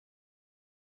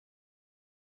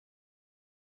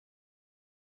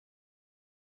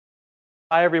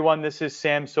Hi, everyone. This is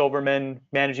Sam Silverman,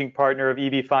 Managing Partner of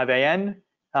EB-5AN.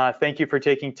 Thank you for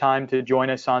taking time to join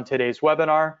us on today's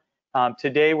webinar.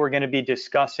 Today, we're going to be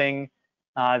discussing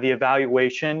the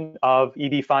evaluation of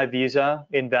EB-5 visa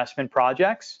investment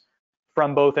projects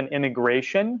from both an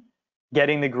immigration,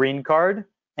 getting the green card,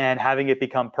 and having it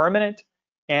become permanent,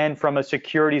 and from a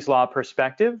securities law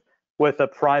perspective, with a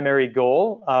primary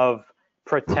goal of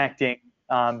protecting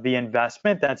the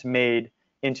investment that's made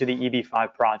into the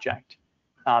EB-5 project.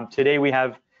 Today we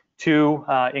have two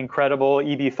incredible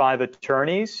EB-5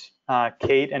 attorneys,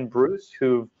 Kate and Bruce,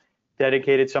 who've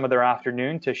dedicated some of their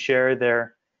afternoon to share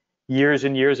their years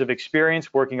and years of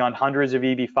experience working on hundreds of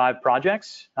EB-5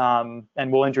 projects, and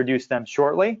we'll introduce them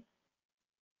shortly.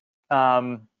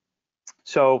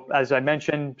 So as I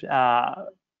mentioned,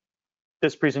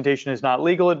 this presentation is not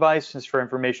legal advice, it's for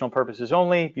informational purposes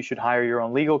only. You should hire your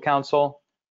own legal counsel.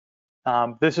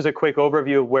 This is a quick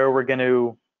overview of where we're going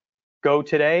to go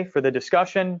today for the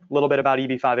discussion. A little bit about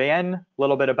EB-5AN, a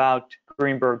little bit about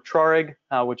Greenberg Traurig,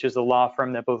 which is the law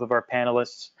firm that both of our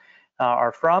panelists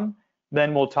are from.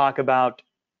 Then we'll talk about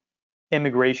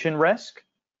immigration risk,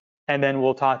 and then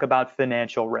we'll talk about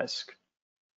financial risk.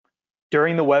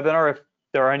 During the webinar, if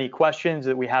there are any questions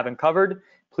that we haven't covered,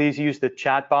 please use the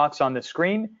chat box on the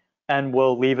screen, and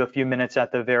we'll leave a few minutes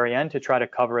at the very end to try to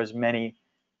cover as many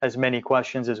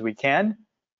questions as we can.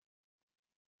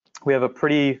 We have a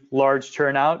pretty large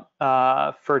turnout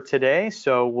for today,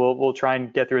 so we'll try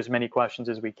and get through as many questions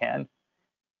as we can.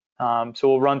 So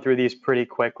we'll run through these pretty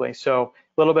quickly. So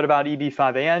a little bit about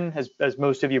EB-5AN. As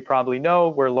most of you probably know,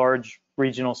 we're a large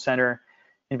regional center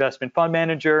investment fund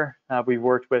manager. We've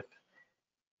worked with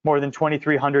more than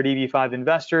 2,300 EB-5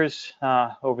 investors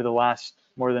over the last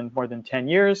more than 10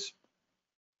 years.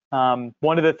 One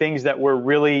of the things that we're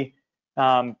really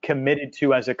committed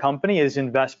to as a company is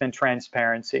investment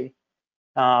transparency.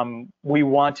 We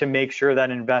want to make sure that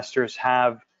investors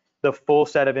have the full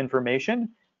set of information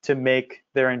to make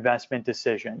their investment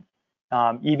decision.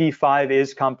 EB-5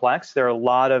 is complex. There are a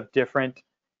lot of different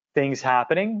things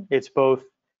happening. It's both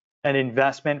an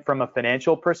investment from a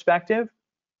financial perspective,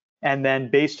 and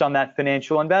then based on that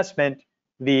financial investment,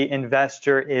 the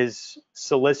investor is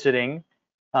soliciting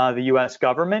the US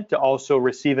government to also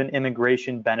receive an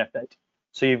immigration benefit.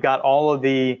 So you've got all of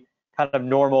the kind of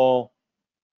normal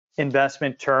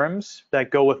investment terms that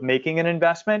go with making an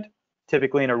investment,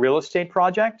 typically in a real estate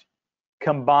project,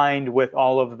 combined with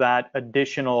all of that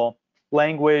additional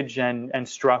language and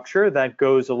structure that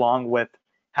goes along with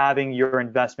having your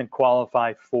investment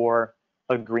qualify for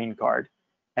a green card.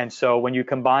 And so when you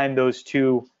combine those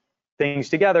two things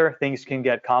together, things can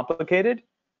get complicated.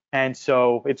 And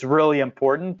so it's really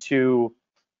important to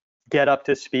get up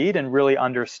to speed and really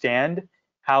understand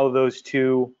how those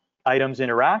two items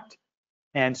interact.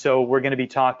 And so we're going to be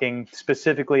talking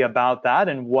specifically about that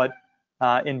and what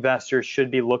investors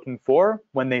should be looking for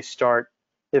when they start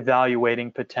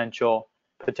evaluating potential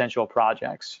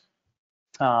projects.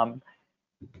 And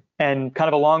kind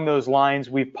of along those lines,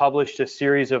 we've published a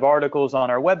series of articles on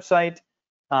our website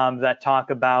that talk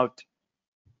about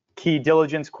key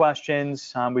diligence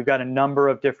questions. We've got a number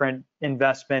of different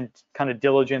investment kind of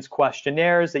diligence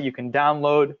questionnaires that you can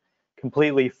download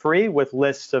completely free with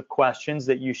lists of questions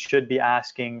that you should be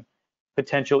asking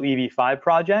potential EB-5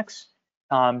 projects,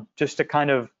 just to kind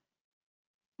of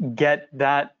get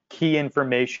that key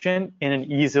information in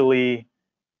an easily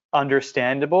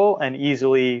understandable and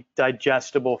easily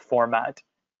digestible format.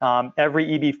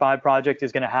 Every EB-5 project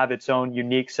is going to have its own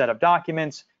unique set of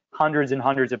documents, hundreds and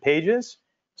hundreds of pages,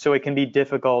 so it can be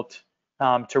difficult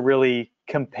to really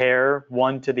compare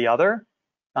one to the other.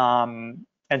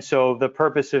 And so the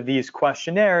purpose of these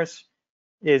questionnaires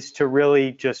is to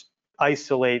really just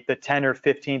isolate the 10 or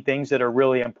 15 things that are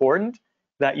really important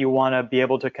that you want to be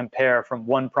able to compare from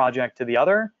one project to the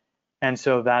other. And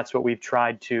so that's what we've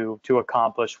tried to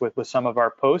accomplish with some of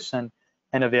our posts and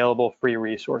available free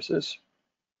resources.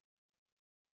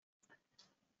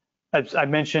 As I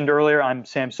mentioned earlier, I'm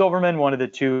Sam Silverman, one of the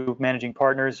two managing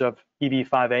partners of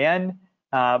EB-5AN.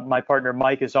 My partner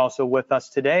Mike is also with us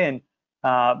today, and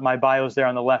my bio is there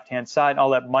on the left-hand side. I'll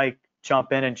let Mike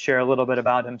jump in and share a little bit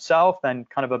about himself and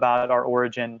kind of about our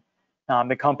origin,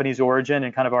 the company's origin,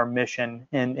 and kind of our mission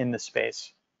in the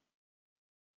space.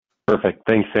 Perfect.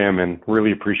 Thanks, Sam, and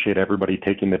really appreciate everybody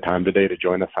taking the time today to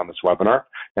join us on this webinar,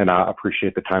 and I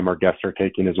appreciate the time our guests are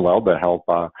taking as well to help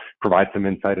provide some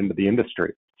insight into the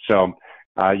industry. So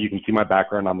you can see my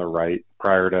background on the right.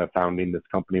 Prior to founding this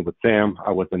company with Sam,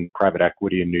 I was in private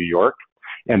equity in New York,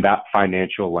 and that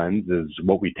financial lens is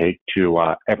what we take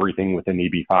to everything within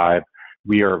EB-5.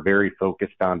 We are very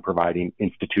focused on providing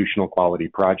institutional quality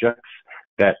projects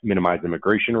that minimize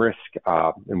immigration risk,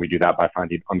 and we do that by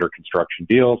finding under construction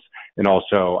deals, and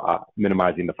also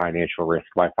minimizing the financial risk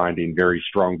by finding very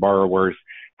strong borrowers,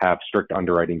 have strict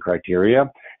underwriting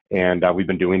criteria. And we've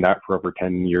been doing that for over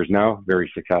 10 years now,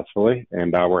 very successfully.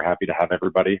 And we're happy to have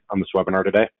everybody on this webinar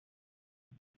today.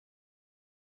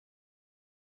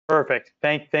 Perfect.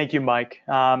 Thank you, Mike.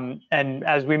 And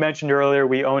as we mentioned earlier,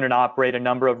 we own and operate a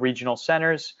number of regional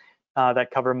centers that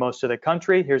cover most of the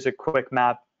country. Here's a quick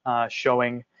map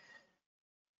showing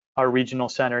our regional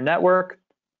center network.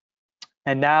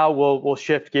 And now we'll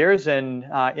shift gears and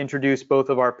introduce both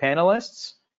of our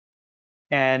panelists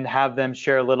and have them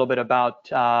share a little bit about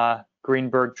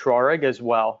Greenberg Traurig as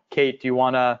well. Kate, do you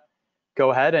want to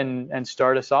go ahead and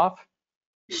start us off?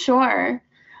 Sure.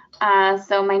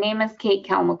 So my name is Kate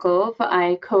Kalmykov.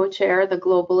 I co-chair the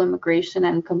Global Immigration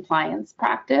and Compliance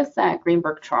Practice at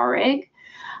Greenberg Traurig.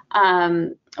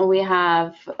 We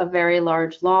have a very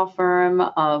large law firm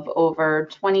of over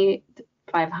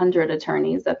 2,500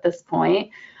 attorneys at this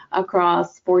point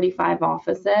across 45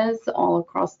 offices all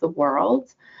across the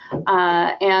world.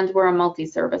 And we're a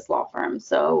multi-service law firm.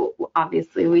 So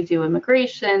obviously we do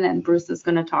immigration, and Bruce is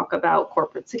going to talk about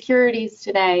corporate securities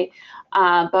today.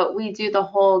 But we do the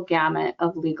whole gamut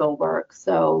of legal work.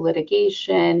 So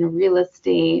litigation, real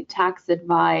estate, tax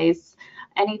advice,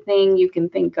 anything you can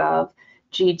think of.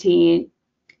 GT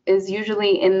is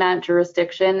usually in that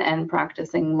jurisdiction and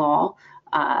practicing law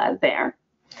there.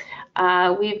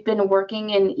 We've been working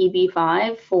in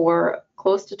EB-5 for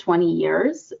close to 20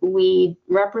 years. We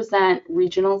represent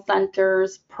regional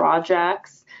centers,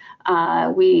 projects.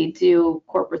 We do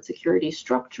corporate security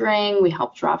structuring. We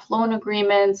help draft loan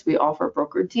agreements. We offer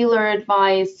broker-dealer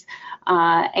advice.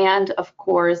 And of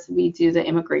course, we do the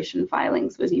immigration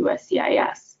filings with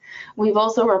USCIS. We've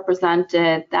also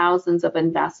represented thousands of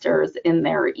investors in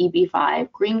their EB-5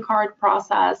 green card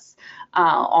process,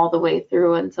 all the way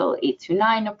through until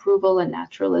 829 approval and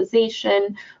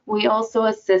naturalization. We also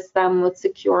assist them with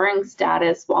securing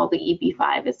status while the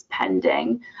EB-5 is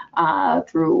pending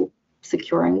through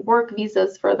securing work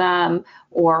visas for them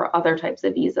or other types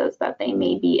of visas that they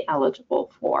may be eligible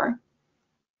for.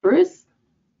 Bruce?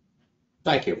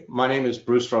 Thank you. My name is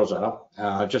Bruce Rosetto.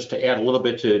 Just to add a little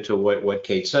bit to what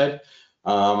Kate said,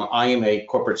 I am a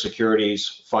corporate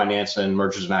securities, finance, and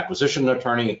mergers and acquisition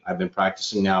attorney. I've been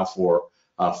practicing now for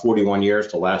 41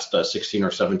 years, the last 16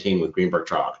 or 17 with Greenberg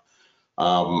Traurig.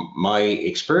 My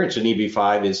experience in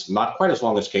EB-5 is not quite as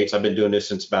long as Kate's. I've been doing this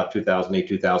since about 2008,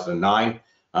 2009,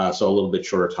 so a little bit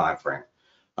shorter time frame.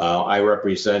 I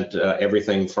represent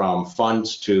everything from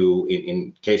funds to,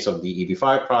 in case of the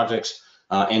EB-5 projects,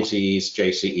 NCEs,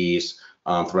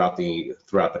 JCEs throughout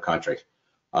the country.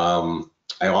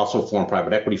 I also form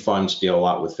private equity funds, deal a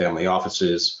lot with family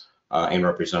offices, and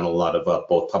represent a lot of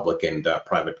both public and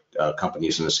private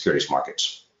companies in the securities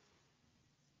markets.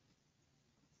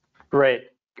 Great.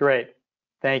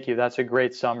 Thank you. That's a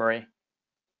great summary.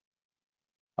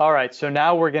 All right, so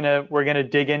now we're gonna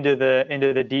dig into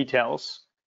the details.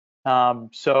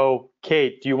 So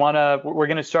Kate, we're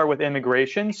gonna start with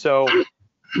immigration. So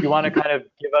you want to kind of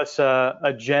give us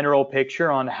a general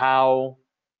picture on how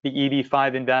the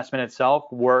EB-5 investment itself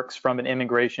works from an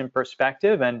immigration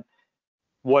perspective, and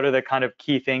what are the kind of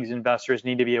key things investors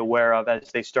need to be aware of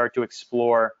as they start to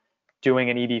explore doing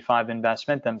an EB-5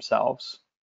 investment themselves?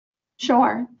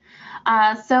 Sure.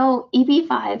 So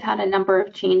EB-5 had a number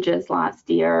of changes last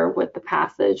year with the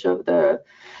passage of the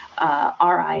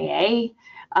RIA,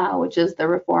 which is the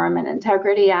Reform and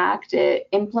Integrity Act. It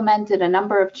implemented a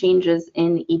number of changes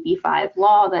in EB-5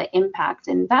 law that impact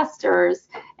investors,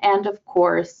 and of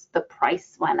course the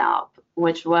price went up,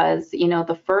 which was,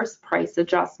 the first price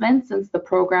adjustment since the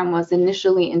program was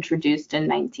initially introduced in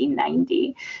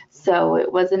 1990. So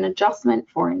it was an adjustment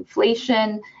for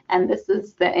inflation, and this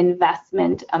is the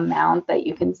investment amount that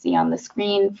you can see on the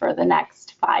screen for the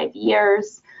next 5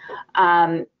 years.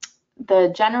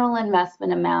 The general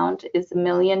investment amount is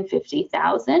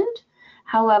 $1,050,000.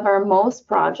 However, most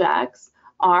projects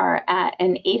are at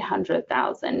an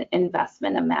 $800,000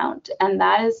 investment amount, and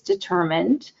that is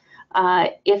determined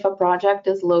if a project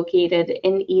is located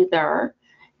in either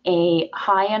a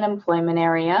high unemployment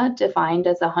area, defined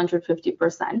as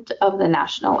 150% of the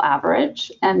national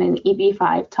average, and in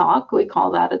EB-5 talk, we call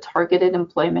that a targeted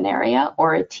employment area,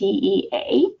 or a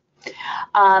TEA.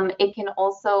 It can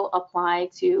also apply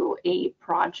to a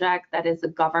project that is a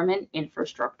government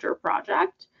infrastructure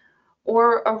project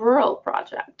or a rural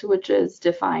project, which is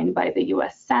defined by the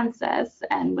US Census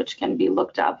and which can be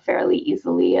looked up fairly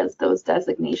easily, as those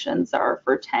designations are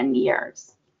for 10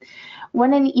 years.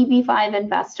 When an EB-5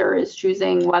 investor is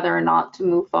choosing whether or not to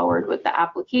move forward with the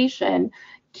application,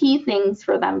 key things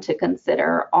for them to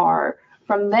consider are,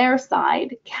 from their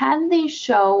side, can they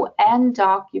show and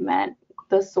document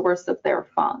the source of their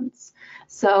funds?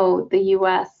 So the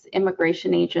U.S.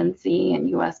 Immigration Agency and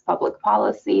U.S. public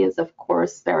policy is, of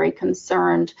course, very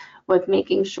concerned with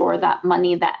making sure that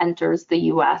money that enters the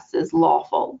U.S. is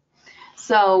lawful.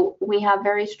 So we have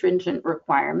very stringent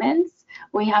requirements.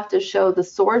 We have to show the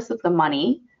source of the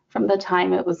money from the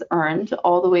time it was earned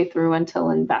all the way through until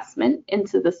investment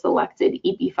into the selected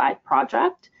EB-5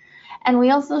 project. And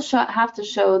we also have to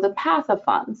show the path of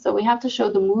funds. So we have to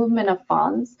show the movement of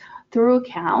funds through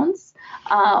accounts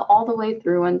all the way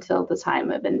through until the time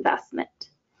of investment.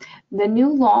 The new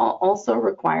law also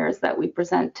requires that we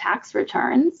present tax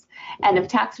returns. And if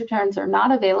tax returns are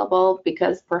not available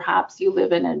because perhaps you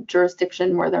live in a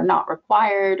jurisdiction where they're not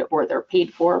required or they're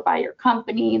paid for by your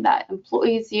company that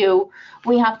employs you,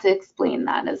 we have to explain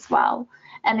that as well.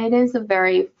 And it is a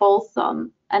very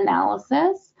fulsome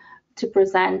analysis to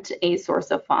present a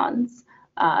source of funds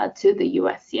to the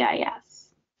USCIS.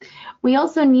 We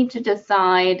also need to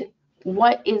decide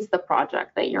what is the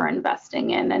project that you're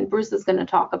investing in, and Bruce is going to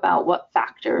talk about what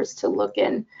factors to look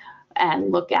in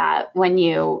and look at when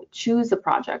you choose a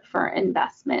project for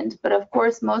investment. But of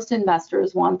course, most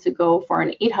investors want to go for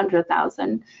an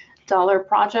 $800,000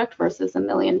 project versus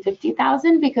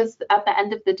 $1,050,000 because at the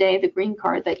end of the day, the green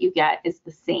card that you get is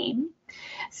the same.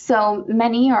 So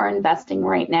many are investing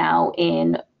right now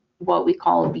in what we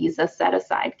call visa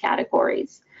set-aside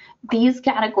categories. These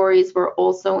categories were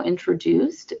also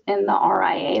introduced in the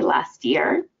RIA last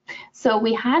year. So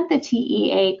we had the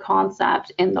TEA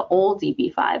concept in the old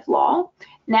EB-5 law.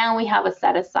 Now we have a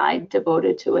set-aside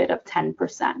devoted to it of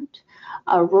 10%.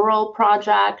 A rural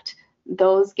project,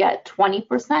 those get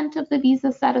 20% of the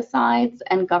visa set-asides,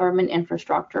 and government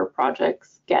infrastructure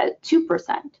projects get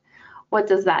 2%. What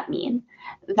does that mean?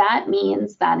 That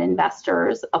means that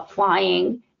investors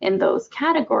applying in those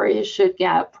categories should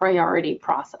get priority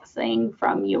processing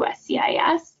from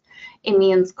USCIS. It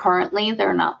means currently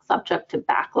they're not subject to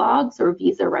backlogs or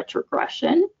visa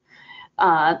retrogression.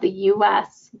 The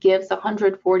US gives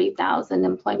 140,000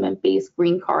 employment-based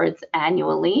green cards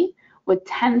annually, with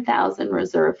 10,000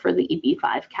 reserved for the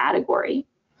EB-5 category.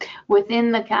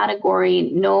 Within the category,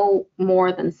 no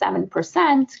more than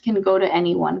 7% can go to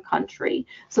any one country.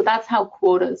 So that's how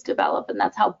quotas develop, and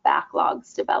that's how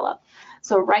backlogs develop.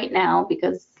 So right now,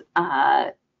 because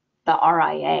the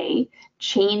RIA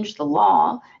changed the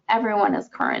law, everyone is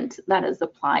current that is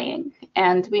applying.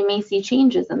 And we may see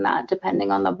changes in that depending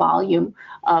on the volume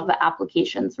of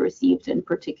applications received in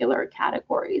particular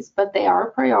categories. But they are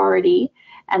a priority,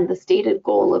 and the stated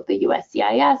goal of the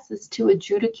USCIS is to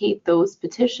adjudicate those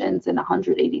petitions in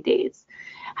 180 days.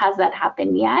 Has that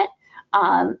happened yet?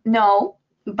 No,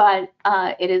 but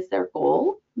it is their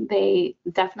goal. They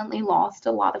definitely lost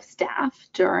a lot of staff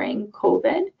during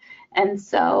COVID. And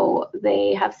so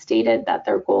they have stated that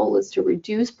their goal is to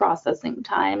reduce processing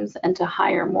times and to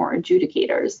hire more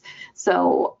adjudicators.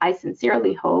 So I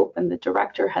sincerely hope, and the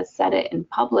director has said it in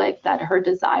public, that her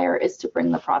desire is to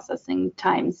bring the processing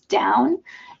times down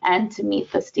and to meet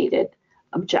the stated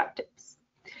objectives.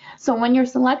 So when you're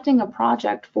selecting a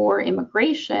project for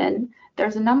immigration,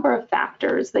 there's a number of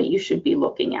factors that you should be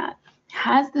looking at.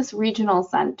 Has this regional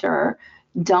center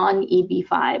done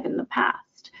EB-5 in the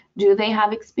past? Do they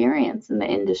have experience in the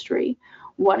industry?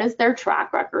 What is their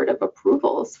track record of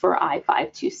approvals for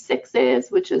I-526s,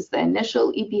 which is the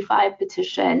initial EB-5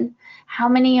 petition? How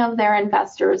many of their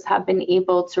investors have been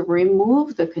able to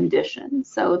remove the condition?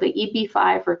 So the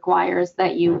EB-5 requires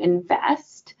that you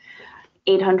invest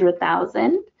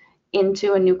 $800,000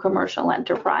 into a new commercial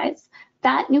enterprise.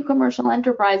 That new commercial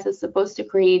enterprise is supposed to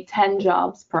create 10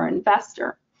 jobs per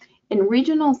investor. In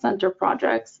regional center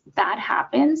projects, that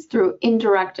happens through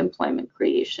indirect employment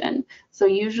creation. So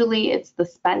usually it's the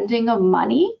spending of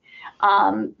money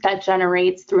that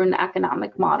generates through an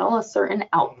economic model a certain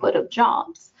output of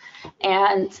jobs.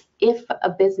 And if a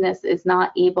business is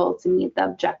not able to meet the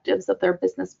objectives of their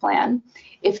business plan,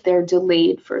 if they're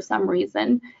delayed for some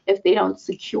reason, if they don't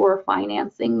secure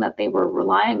financing that they were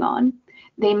relying on,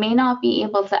 they may not be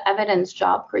able to evidence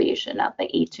job creation at the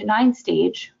 8 to 9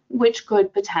 stage, which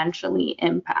could potentially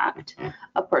impact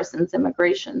a person's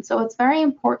immigration. So it's very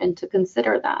important to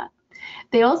consider that.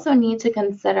 They also need to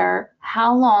consider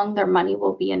how long their money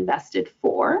will be invested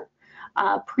for.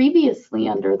 Previously,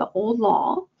 under the old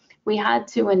law, we had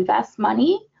to invest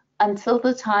money until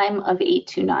the time of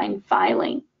 829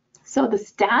 filing. So the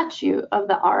statute of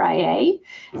the RIA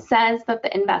says that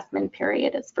the investment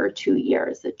period is for 2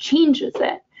 years. It changes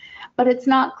it. but it's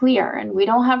not clear, and we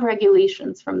don't have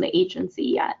regulations from the agency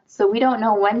yet. So we don't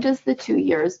know, when does the 2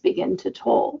 years begin to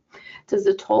toll? Does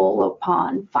it toll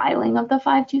upon filing of the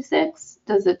 526?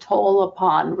 Does it toll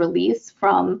upon release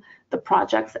from the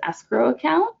project's escrow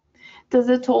account? Does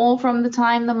it toll from the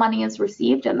time the money is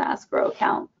received in the escrow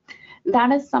account?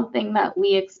 That is something that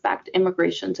we expect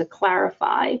immigration to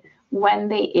clarify when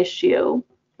they issue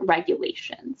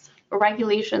regulations.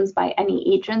 Regulations by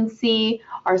any agency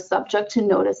are subject to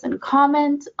notice and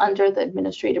comment under the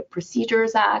Administrative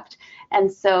Procedures Act, and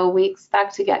so we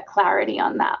expect to get clarity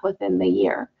on that within the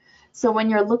year. So when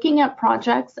you're looking at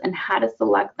projects and how to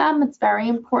select them, it's very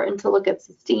important to look at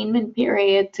sustainment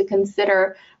period, to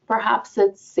consider perhaps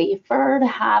it's safer to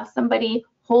have somebody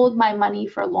hold my money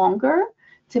for longer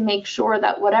to make sure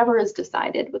that whatever is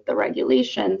decided with the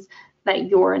regulations, that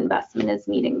your investment is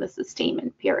meeting the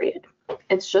sustainment period.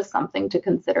 It's just something to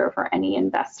consider for any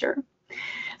investor.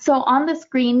 So on the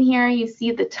screen here, you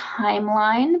see the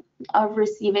timeline of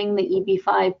receiving the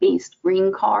EB-5 based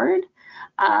green card.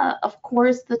 Of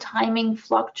course, the timing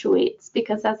fluctuates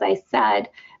because, as I said,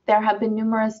 there have been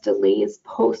numerous delays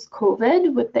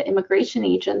post-COVID with the immigration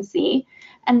agency.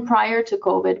 And prior to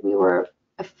COVID, we were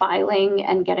filing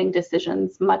and getting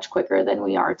decisions much quicker than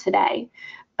we are today.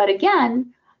 But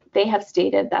again, they have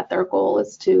stated that their goal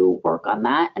is to work on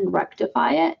that and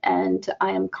rectify it, and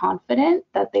I am confident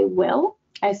that they will.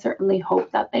 I certainly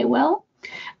hope that they will.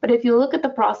 But if you look at the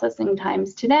processing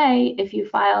times today, if you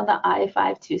file the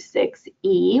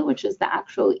I-526E, which is the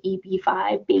actual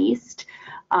EB-5 based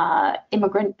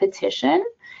immigrant petition,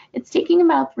 it's taking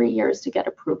about 3 years to get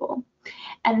approval.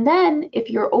 And then if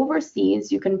you're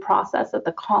overseas, you can process at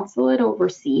the consulate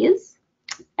overseas,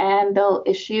 and they'll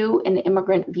issue an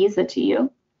immigrant visa to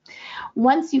you.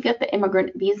 Once you get the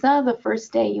immigrant visa, the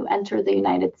first day you enter the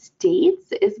United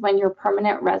States is when your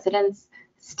permanent residence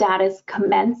status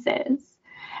commences.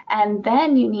 And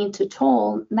then you need to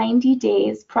toll 90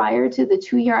 days prior to the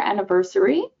 2-year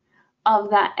anniversary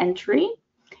of that entry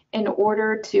in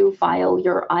order to file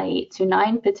your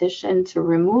I-829 petition to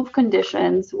remove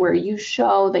conditions where you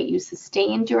show that you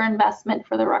sustained your investment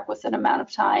for the requisite amount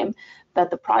of time, that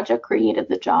the project created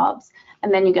the jobs,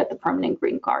 and then you get the permanent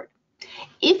green card.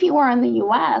 If you are in the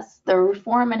US, the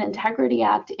Reform and Integrity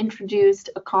Act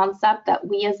introduced a concept that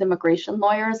we as immigration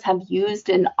lawyers have used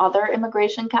in other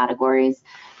immigration categories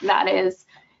that is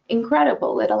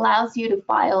incredible. It allows you to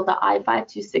file the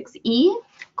I-526E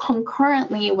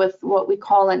concurrently with what we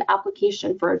call an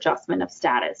application for adjustment of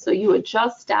status. So you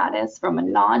adjust status from a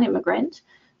non-immigrant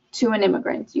to an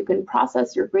immigrant. You can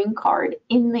process your green card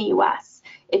in the US.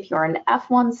 If you're in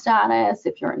F1 status,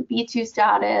 if you're in B2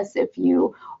 status, if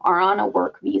you are on a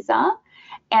work visa,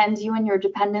 and you and your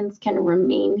dependents can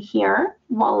remain here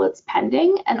while it's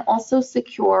pending, and also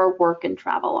secure work and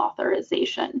travel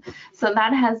authorization. So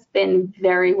that has been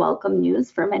very welcome news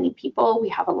for many people. We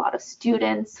have a lot of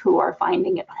students who are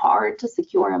finding it hard to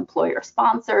secure employer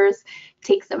sponsors. It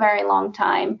takes a very long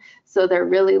time. So they're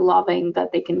really loving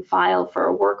that they can file for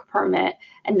a work permit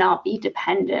and not be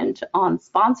dependent on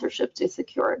sponsorship to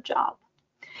secure a job.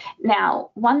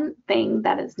 Now, one thing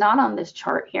that is not on this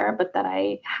chart here, but that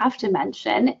I have to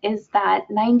mention, is that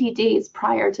 90 days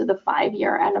prior to the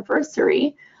 5-year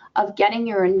anniversary of getting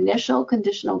your initial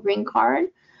conditional green card,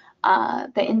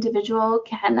 the individual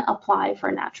can apply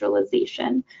for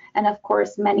naturalization. And of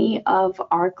course, many of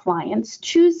our clients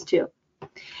choose to.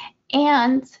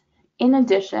 And in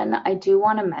addition, I do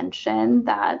want to mention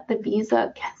that the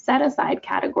visa set-aside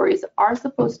categories are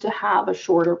supposed to have a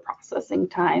shorter processing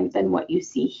time than what you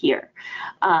see here.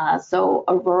 So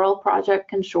a rural project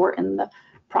can shorten the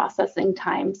processing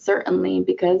time, certainly,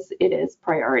 because it is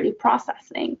priority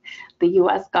processing. The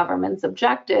US government's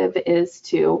objective is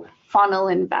to funnel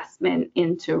investment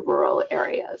into rural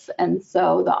areas. And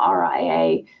so the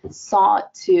RIA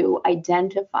sought to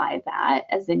identify that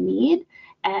as a need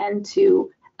and to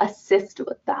assist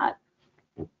with that.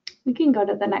 We can go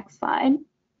to the next slide.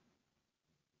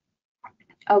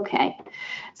 Okay,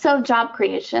 so job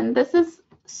creation. This is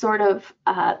sort of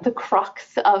the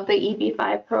crux of the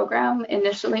EB-5 program.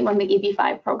 Initially, when the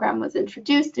EB-5 program was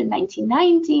introduced in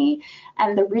 1990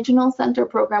 and the Regional Center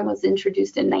program was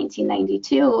introduced in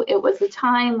 1992, it was a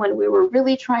time when we were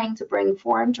really trying to bring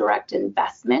foreign direct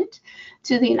investment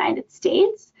to the United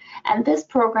States. And this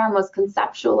program was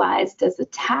conceptualized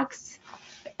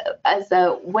as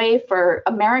a way for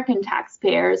American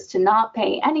taxpayers to not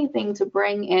pay anything to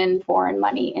bring in foreign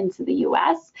money into the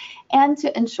US and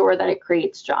to ensure that it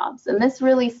creates jobs. And this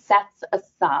really sets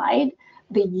aside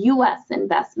the US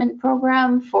investment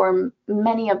program for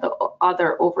many of the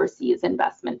other overseas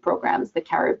investment programs, the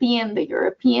Caribbean, the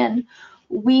European,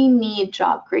 we need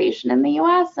job creation in the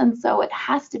US, and so it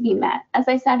has to be met. As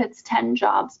I said, it's 10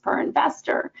 jobs per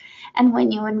investor. And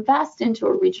when you invest into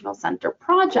a regional center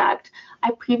project,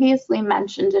 I previously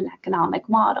mentioned an economic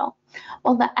model.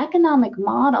 Well, the economic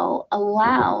model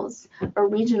allows a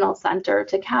regional center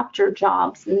to capture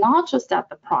jobs not just at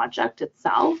the project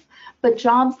itself, but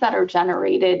jobs that are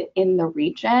generated in the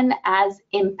region as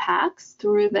impacts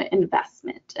through the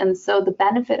investment. And so the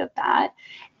benefit of that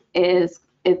is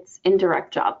it's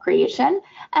indirect job creation.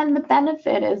 And the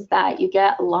benefit is that you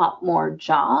get a lot more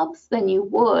jobs than you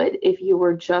would if you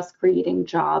were just creating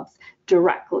jobs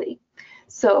directly.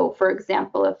 So for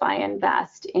example, if I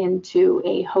invest into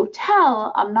a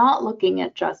hotel, I'm not looking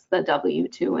at just the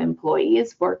W-2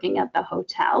 employees working at the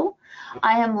hotel.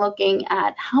 I am looking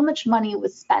at how much money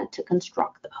was spent to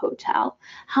construct the hotel,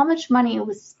 how much money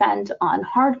was spent on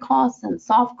hard costs and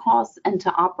soft costs and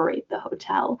to operate the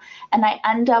hotel. And I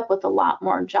end up with a lot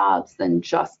more jobs than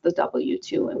just the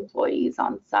W-2 employees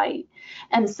on site.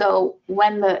 And so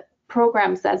when the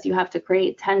program says you have to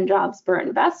create 10 jobs per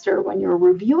investor, when you're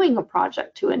reviewing a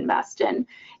project to invest in,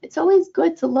 it's always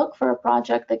good to look for a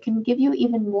project that can give you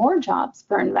even more jobs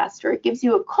per investor. It gives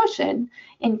you a cushion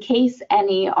in case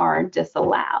any are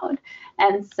disallowed.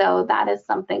 And so that is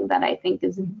something that I think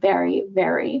is very,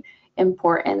 very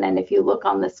important. And if you look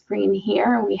on the screen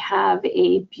here, we have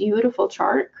a beautiful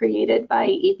chart created by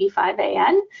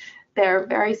EB-5AN. They're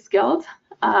very skilled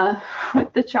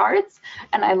with the charts,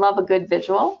 and I love a good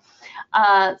visual.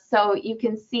 So you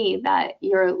can see that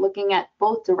you're looking at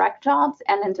both direct jobs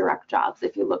and indirect jobs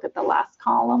if you look at the last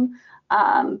column.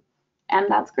 And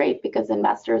that's great because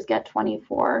investors get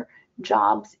 24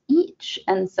 jobs each.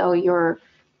 And so you're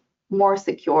more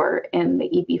secure in the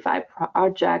EB-5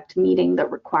 project meeting the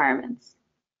requirements.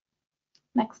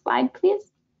 Next slide,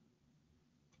 please.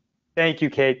 Thank you,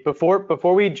 Kate.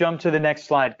 Before we jump to the next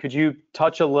slide, could you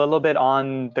touch a little bit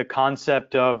on the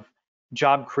concept of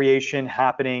job creation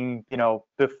happening,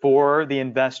 before the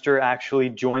investor actually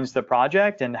joins the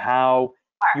project, and how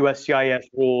USCIS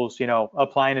rules,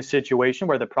 apply in a situation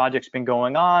where the project's been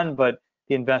going on, but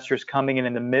the investor's coming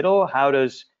in the middle? How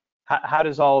does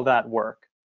all of that work?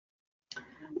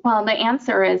 Well, the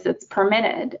answer is it's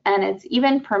permitted, and it's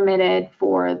even permitted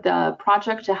for the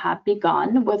project to have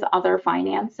begun with other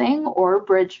financing or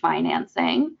bridge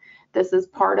financing. This is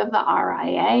part of the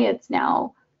RIA. It's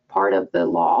now part of the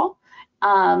law.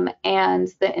 And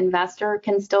the investor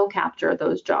can still capture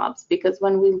those jobs, because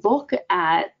when we look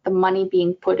at the money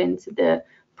being put into the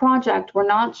project, we're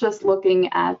not just looking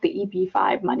at the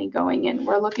EB-5 money going in,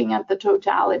 we're looking at the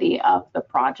totality of the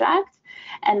project.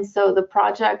 And so the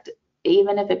project,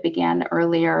 even if it began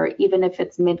earlier, even if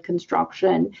it's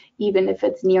mid-construction, even if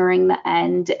it's nearing the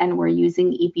end and we're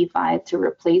using EB-5 to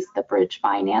replace the bridge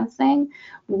financing,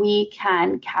 we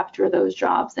can capture those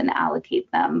jobs and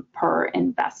allocate them per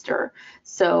investor.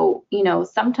 So,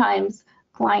 sometimes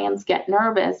clients get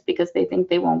nervous because they think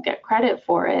they won't get credit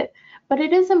for it, but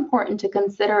it is important to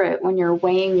consider it when you're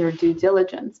weighing your due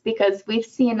diligence, because we've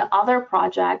seen other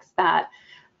projects that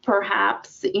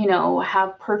perhaps,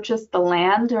 have purchased the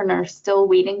land and are still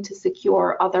waiting to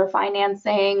secure other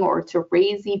financing or to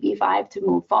raise EB-5 to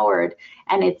move forward,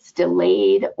 and it's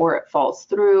delayed or it falls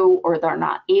through or they're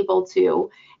not able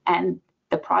to, and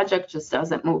the project just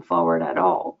doesn't move forward at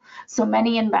all. So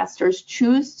many investors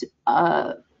choose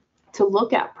to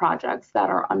look at projects that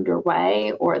are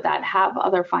underway or that have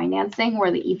other financing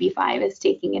where the EB-5 is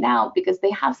taking it out, because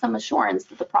they have some assurance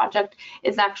that the project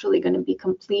is actually going to be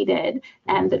completed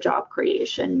and the job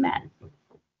creation met.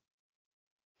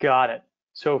 Got it.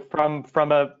 So from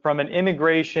an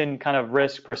immigration kind of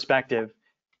risk perspective,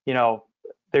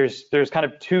 there's kind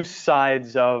of two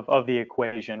sides of the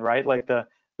equation, right? Like the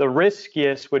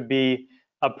riskiest would be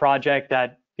a project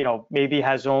that maybe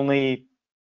has only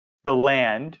the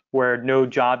land where no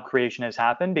job creation has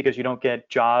happened, because you don't get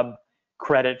job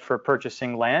credit for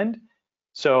purchasing land.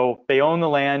 So they own the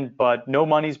land, but no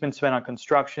money's been spent on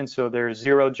construction, so there's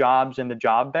 0 jobs in the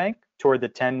job bank toward the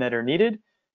 10 that are needed.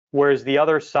 Whereas the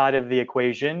other side of the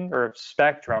equation or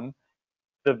spectrum,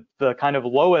 the kind of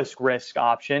lowest risk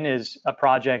option is a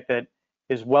project that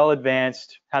is well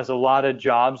advanced, has a lot of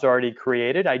jobs already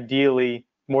created, ideally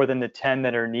more than the 10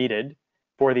 that are needed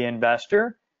for the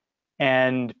investor.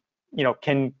 And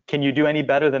can you do any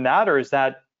better than that, or is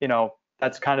that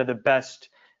that's kind of the best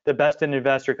an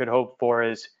investor could hope for,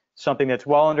 is something that's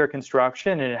well under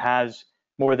construction and it has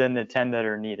more than the 10 that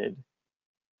are needed?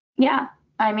 Yeah,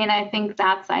 I mean, I think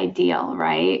that's ideal,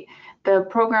 right? the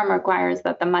program requires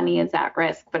that the money is at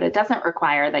risk, but it doesn't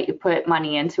require that you put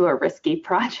money into a risky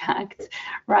project,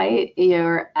 right?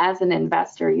 As an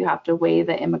investor, you have to weigh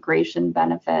the immigration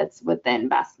benefits with the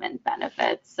investment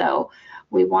benefits. So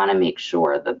we want to make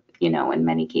sure that, in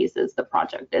many cases, the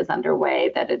project is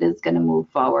underway, that it is going to move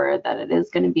forward, that it is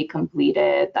going to be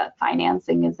completed, that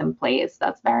financing is in place.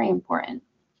 That's very important,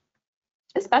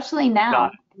 especially now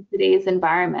in today's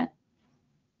environment.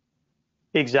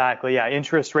 Exactly. Yeah.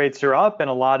 Interest rates are up, and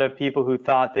a lot of people who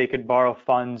thought they could borrow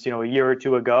funds, a year or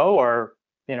two ago are,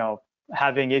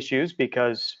 having issues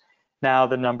because now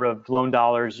the number of loan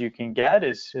dollars you can get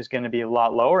is going to be a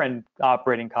lot lower, and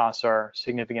operating costs are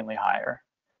significantly higher.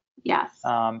 Yes.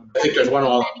 I think there's one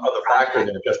other factor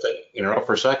there, just to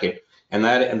for a second, and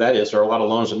that is there are a lot of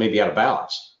loans that may be out of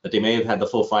balance, that they may have had the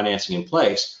full financing in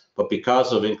place, but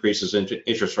because of increases in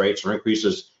interest rates or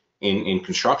increases in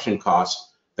construction costs,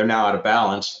 they're now out of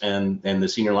balance, and the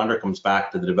senior lender comes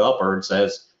back to the developer and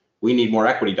says, we need more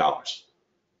equity dollars.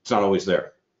 It's not always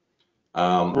there.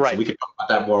 Right. So we can talk about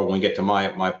that more when we get to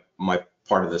my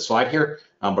part of the slide here,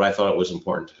 but I thought it was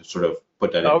important to sort of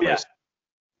put that in place.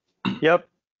 Yeah. Yep,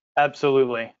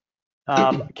 absolutely.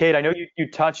 Kate, I know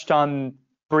you touched on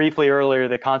briefly earlier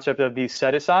the concept of these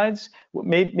set-asides.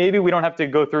 Maybe we don't have to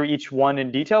go through each one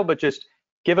in detail, but just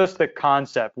give us the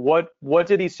concept. What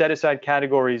do these set-aside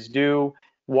categories do?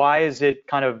 Why is it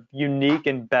kind of unique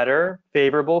and better,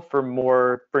 favorable for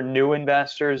new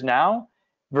investors now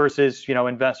versus,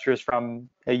 investors from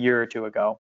a year or two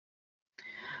ago?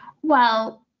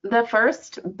 Well, the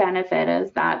first benefit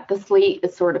is that the slate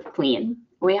is sort of clean.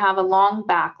 We have a long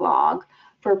backlog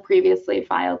for previously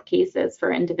filed cases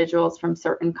for individuals from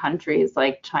certain countries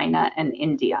like China and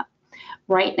India.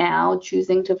 Right now,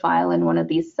 choosing to file in one of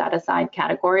these set-aside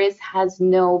categories has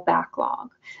no backlog.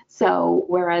 So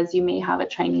whereas you may have a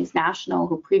Chinese national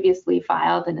who previously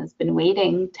filed and has been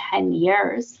waiting 10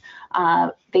 years,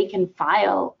 they can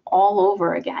file all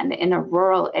over again in a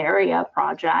rural area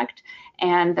project,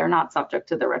 and they're not subject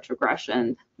to the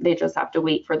retrogression. They just have to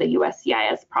wait for the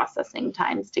USCIS processing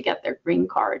times to get their green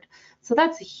card. So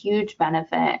that's a huge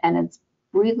benefit, and it's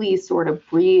really sort of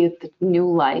breathed new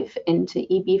life into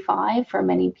EB-5 for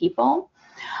many people.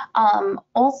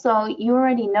 Also, you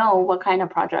already know what kind of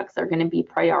projects are going to be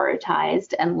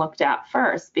prioritized and looked at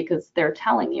first because they're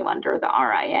telling you under the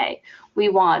RIA. We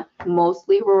want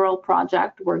mostly rural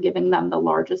project. We're giving them the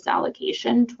largest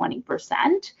allocation,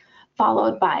 20%,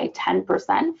 followed by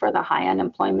 10% for the high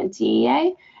unemployment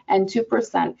TEA, and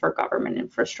 2% for government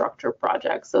infrastructure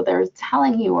projects. So they're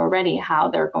telling you already how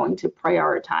they're going to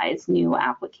prioritize new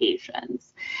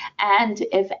applications. And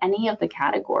if any of the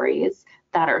categories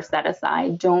that are set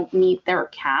aside don't meet their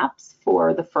caps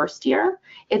for the first year,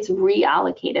 it's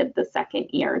reallocated the second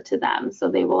year to them. So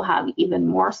they will have even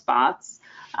more spots.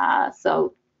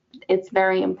 So it's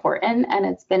very important, and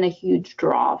it's been a huge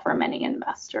draw for many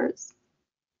investors.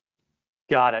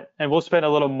 Got it. And we'll spend a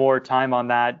little more time on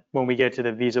that when we get to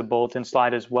the visa bulletin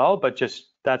slide as well, but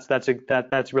just that's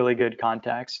really good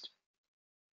context.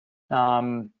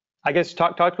 I guess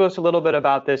talk to us a little bit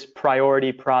about this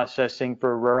priority processing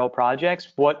for rural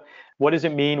projects. What does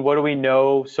it mean? What do we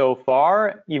know so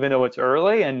far, even though it's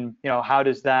early? And how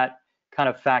does that kind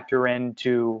of factor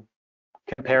into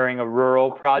comparing a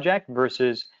rural project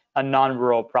versus a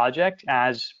non-rural project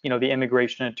as the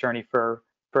immigration attorney for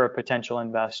a potential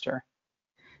investor?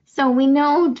 So we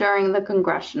know during the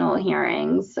congressional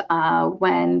hearings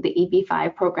when the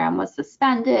EB-5 program was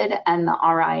suspended and the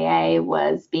RIA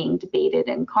was being debated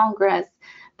in Congress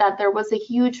that there was a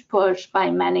huge push by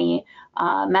many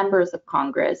members of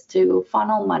Congress to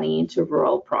funnel money to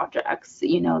rural projects.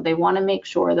 They want to make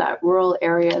sure that rural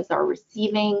areas are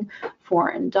receiving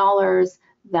foreign dollars,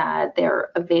 that they're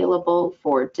available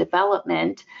for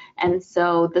development. And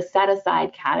so the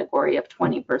set-aside category of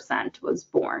 20% was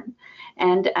born.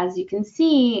 And as you can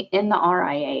see in the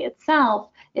RIA itself,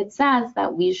 it says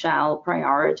that we shall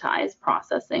prioritize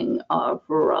processing of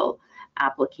rural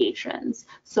applications.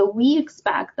 So we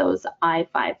expect those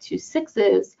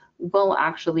I-526s will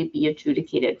actually be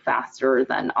adjudicated faster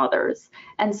than others.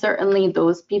 And certainly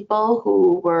those people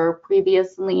who were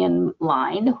previously in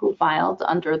line, who filed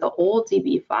under the old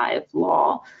EB-5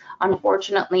 law,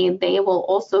 unfortunately, they will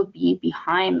also be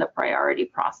behind the priority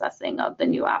processing of the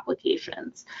new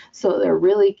applications. So they're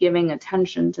really giving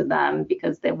attention to them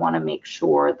because they want to make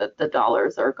sure that the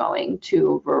dollars are going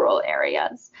to rural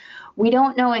areas. We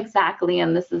don't know exactly,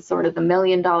 and this is sort of the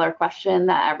million-dollar question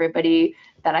that everybody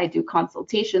that I do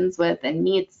consultations with and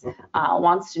meets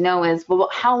wants to know is, well,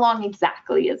 how long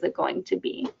exactly is it going to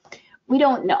be? We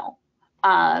don't know.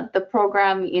 The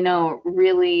program,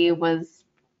 really was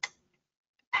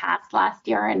passed last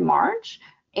year in March,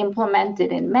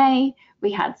 implemented in May.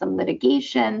 We had some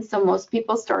litigation, so most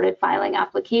people started filing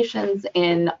applications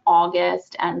in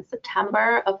August and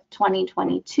September of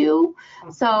 2022.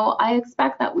 So I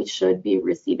expect that we should be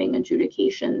receiving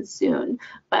adjudications soon.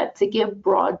 But to give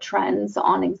broad trends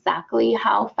on exactly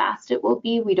how fast it will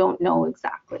be, we don't know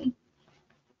exactly.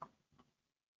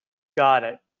 Got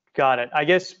it. Got it. I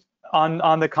guess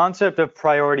on the concept of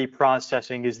priority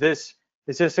processing, is this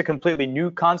a completely new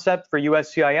concept for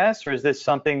USCIS, or is this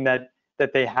something that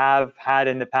they have had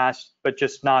in the past, but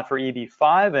just not for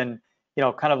EB-5? And, you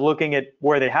know, kind of looking at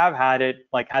where they have had it,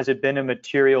 like, has it been a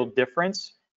material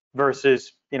difference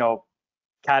versus, you know,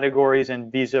 categories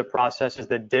and visa processes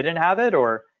that didn't have it,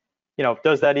 or, you know,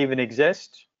 does that even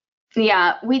exist?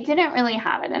 Yeah, we didn't really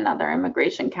have it in other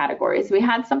immigration categories. We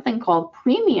had something called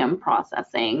premium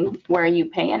processing, where you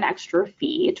pay an extra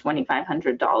fee,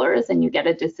 $2,500, and you get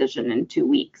a decision in 2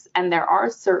 weeks. And there are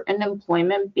certain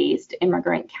employment-based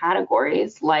immigrant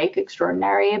categories, like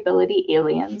extraordinary ability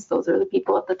aliens, those are the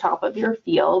people at the top of your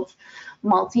field,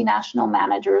 multinational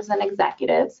managers and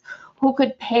executives, who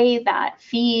could pay that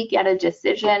fee, get a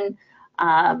decision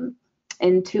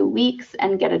in 2 weeks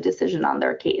and get a decision on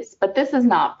their case. But this is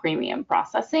not premium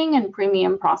processing, and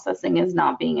premium processing is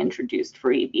not being introduced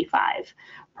for EB-5.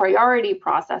 Priority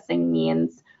processing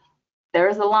means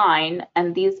there's a line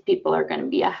and these people are going to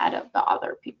be ahead of the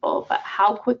other people, but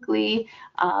how quickly,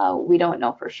 we don't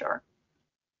know for sure.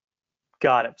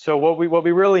 Got it. So what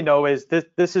we really know is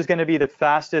this is going to be the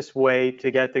fastest way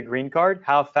to get the green card.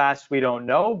 How fast, we don't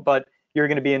know, but you're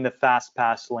going to be in the fast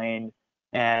pass lane.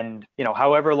 And, you know,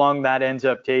 however long that ends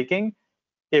up taking,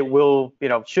 it will, you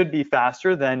know, should be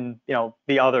faster than, you know,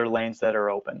 the other lanes that are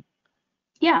open.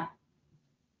 Yeah.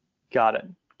 Got it.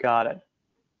 Got it.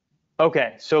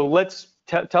 Okay, so let's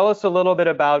tell us a little bit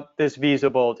about this visa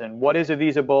bulletin. What is a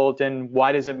visa bulletin?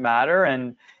 Why does it matter?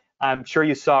 And I'm sure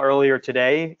you saw earlier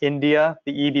today, India,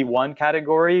 the EB-1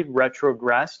 category,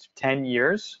 retrogressed 10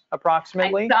 years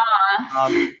approximately. I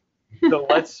saw. So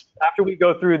let's, after we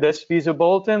go through this visa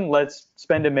bulletin, let's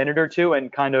spend a minute or two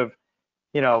and kind of,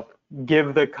 you know,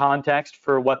 give the context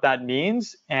for what that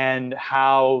means and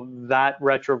how that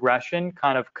retrogression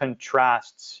kind of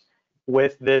contrasts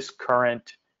with this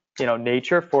current, you know,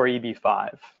 nature for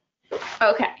EB-5.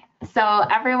 Okay, so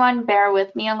everyone bear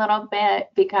with me a little bit,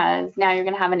 because now you're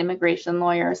going to have an immigration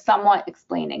lawyer somewhat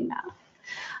explaining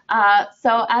that.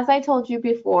 So as I told you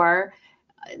before,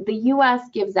 the US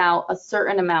gives out a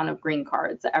certain amount of green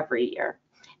cards every year,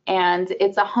 and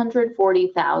it's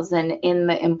 140,000 in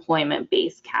the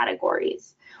employment-based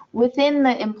categories. Within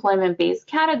the employment-based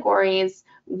categories,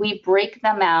 we break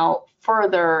them out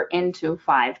further into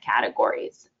 5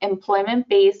 categories.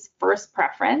 Employment-based first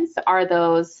preference are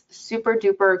those super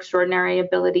duper extraordinary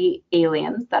ability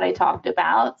aliens that I talked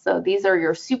about. So these are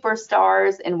your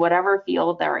superstars in whatever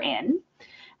field they're in.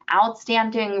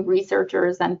 Outstanding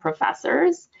researchers and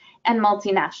professors, and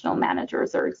multinational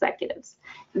managers or executives.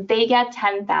 They get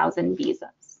 10,000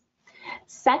 visas.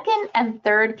 Second and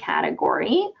third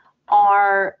category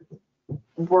are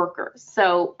workers.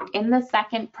 So in the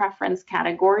second preference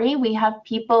category, we have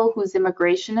people whose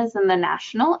immigration is in the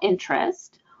national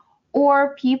interest,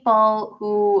 or people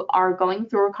who are going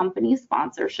through a company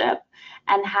sponsorship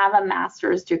and have a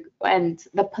master's degree, and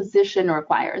the position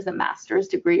requires a master's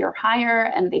degree or higher,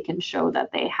 and they can show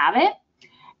that they have it,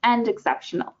 and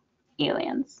exceptional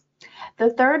aliens. The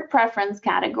third preference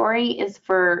category is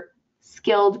for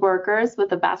skilled workers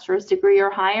with a bachelor's degree or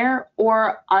higher,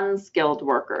 or unskilled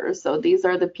workers. So these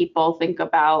are the people, think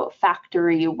about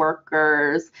factory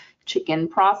workers, chicken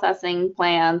processing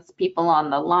plants, people on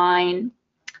the line.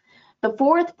 The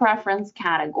fourth preference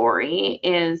category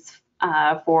is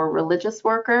for religious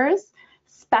workers,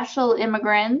 special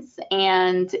immigrants,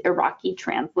 and Iraqi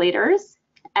translators.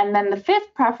 And then the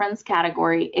fifth preference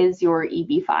category is your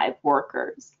EB-5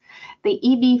 workers. The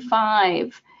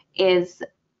EB-5 is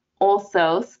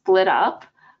also split up.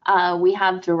 We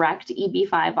have direct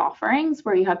EB-5 offerings,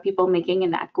 where you have people making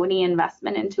an equity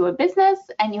investment into a business,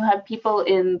 and you have people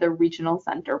in the regional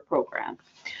center program.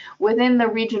 Within the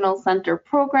regional center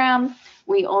program,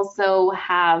 we also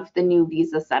have the new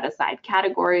visa set-aside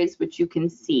categories, which you can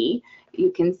see.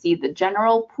 You can see the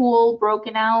general pool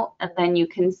broken out, and then you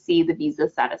can see the visa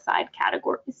set-aside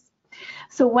categories.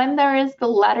 So when there is the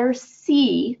letter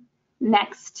C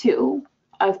next to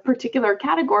a particular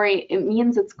category, it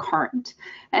means it's current.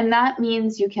 And that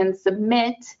means you can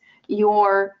submit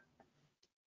your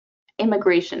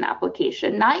immigration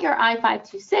application, not your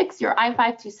I-526. Your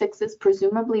I-526 is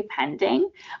presumably pending,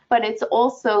 but it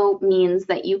also means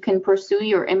that you can pursue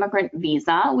your immigrant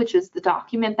visa, which is the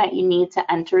document that you need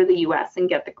to enter the US and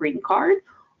get the green card,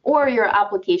 or your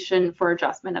application for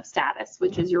adjustment of status,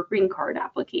 which is your green card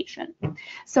application.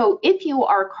 So if you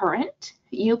are current,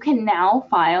 you can now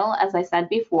file, as I said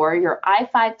before, your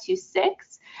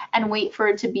I-526 and wait for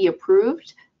it to be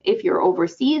approved if you're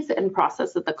overseas and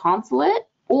process at the consulate,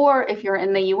 or if you're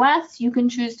in the US, you can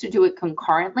choose to do it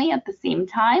concurrently at the same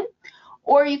time,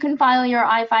 or you can file your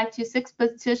I-526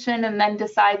 petition and then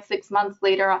decide 6 months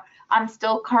later, I'm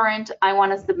still current, I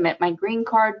want to submit my green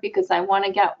card because I want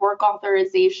to get work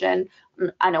authorization.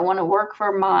 I don't want to work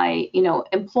for my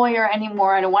employer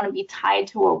anymore. I don't want to be tied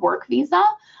to a work visa.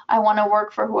 I want to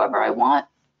work for whoever I want.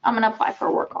 I'm going to apply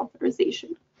for work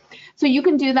authorization. So you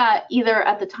can do that either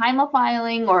at the time of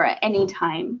filing or at any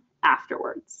time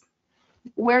afterwards.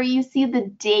 Where you see the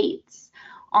dates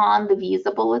on the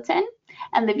visa bulletin,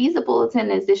 and the visa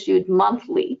bulletin is issued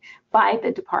monthly by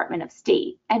the Department of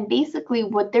State. And basically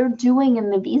what they're doing in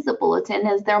the visa bulletin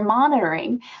is they're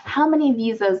monitoring how many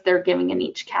visas they're giving in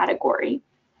each category.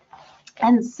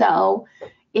 And so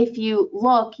if you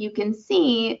look, you can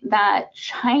see that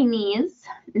Chinese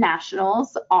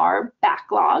nationals are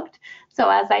backlogged. So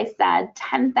as I said,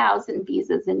 10,000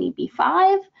 visas in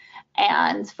EB-5.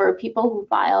 And for people who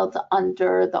filed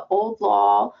under the old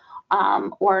law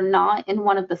or not in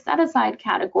one of the set-aside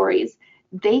categories,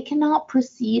 they cannot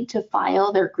proceed to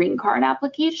file their green card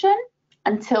application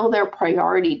until their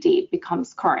priority date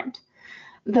becomes current.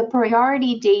 The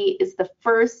priority date is the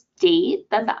first date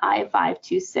that the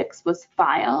I-526 was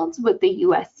filed with the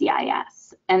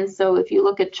USCIS. And so if you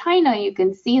look at China, you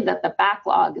can see that the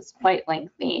backlog is quite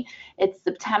lengthy. It's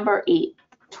September 8th,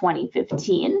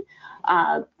 2015.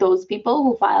 Those people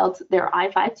who filed their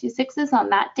I-526s on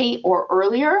that date or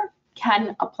earlier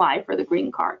can apply for the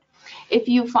green card. If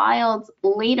you filed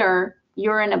later,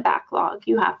 you're in a backlog.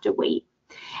 You have to wait.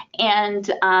 And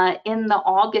in the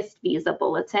August visa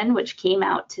bulletin, which came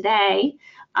out today,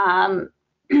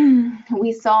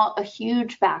 we saw a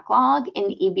huge backlog in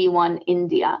EB-1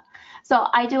 India. So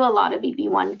I do a lot of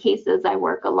EB-1 cases. I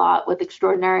work a lot with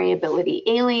extraordinary ability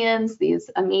aliens, these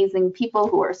amazing people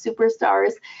who are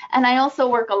superstars. And I also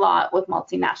work a lot with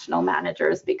multinational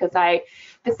managers because I,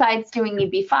 besides doing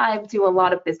EB-5, do a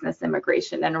lot of business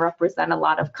immigration and represent a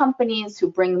lot of companies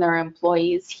who bring their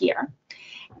employees here.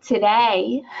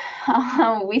 Today,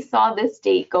 we saw this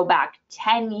date go back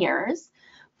 10 years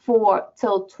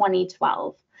till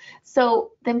 2012.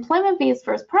 So the employment-based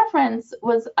first preference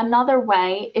was another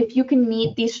way, if you can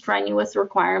meet these strenuous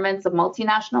requirements of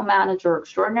multinational manager,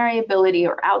 extraordinary ability,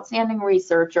 or outstanding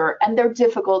researcher, and they're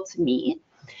difficult to meet,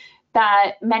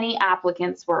 that many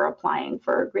applicants were applying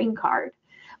for a green card.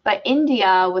 But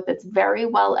India, with its very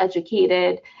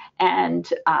well-educated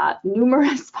and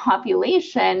numerous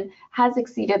population, has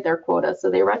exceeded their quota, so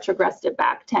they retrogressed it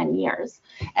back 10 years.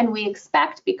 And we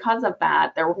expect, because of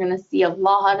that we're going to see a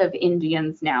lot of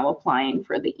Indians now applying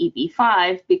for the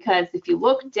EB-5, because if you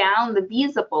look down the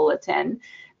visa bulletin,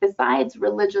 besides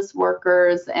religious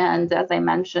workers and, as I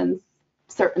mentioned,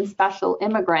 certain special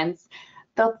immigrants,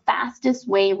 the fastest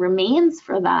way remains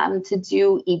for them to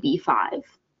do EB-5.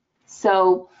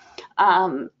 So,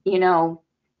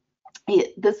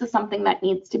 this is something that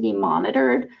needs to be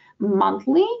monitored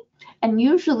monthly, and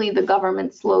usually the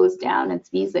government slows down its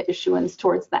visa issuance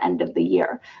towards the end of the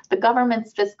year. The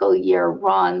government's fiscal year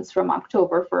runs from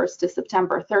October 1st to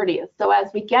September 30th. So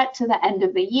as we get to the end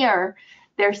of the year,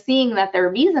 they're seeing that their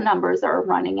visa numbers are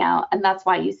running out, and that's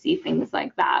why you see things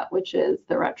like that, which is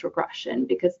the retrogression,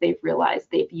 because they've realized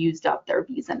they've used up their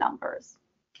visa numbers.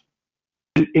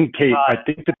 And Kate, I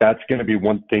think that's going to be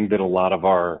one thing that a lot of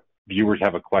our viewers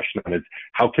have a question on is,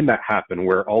 how can that happen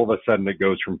where all of a sudden it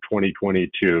goes from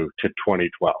 2022 to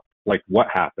 2012? Like, what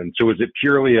happened? So is it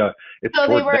purely it's so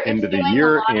towards the end of the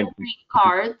year and green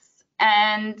cards,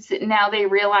 and now they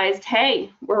realized, hey,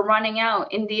 we're running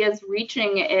out. India's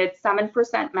reaching its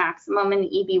 7% maximum in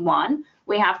EB-1.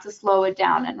 We have to slow it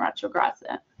down and retrogress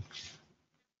it.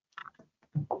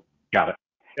 Got it.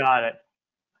 Got it.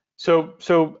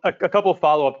 So a couple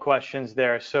follow-up questions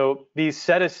there. So these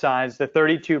set-asides, the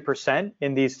 32%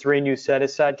 in these three new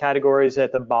set-aside categories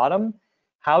at the bottom,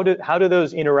 how do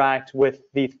those interact with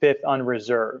the fifth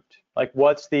unreserved? Like,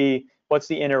 what's the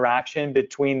interaction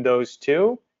between those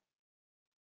two?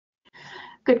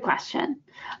 Good question.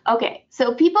 Okay,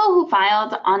 so people who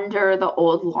filed under the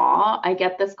old law, I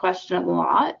get this question a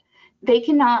lot. they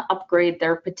cannot upgrade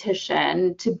their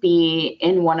petition to be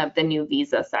in one of the new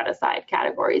visa set-aside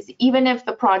categories. Even if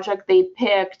the project they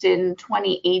picked in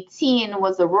 2018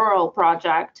 was a rural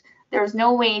project, there's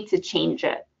no way to change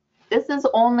it. This is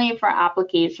only for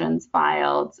applications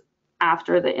filed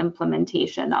after the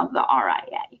implementation of the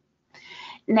RIA.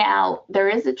 Now, there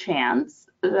is a chance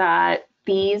that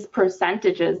these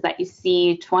percentages that you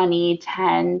see 20,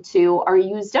 10, 2 are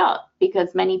used up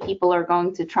because many people are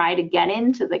going to try to get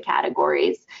into the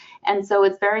categories. And so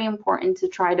it's very important to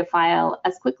try to file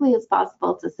as quickly as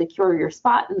possible to secure your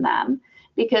spot in them,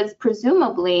 because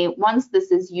presumably once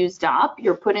this is used up,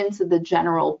 you're put into the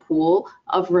general pool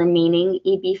of remaining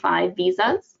EB-5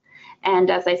 visas. And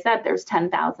as I said, there's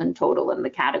 10,000 total in the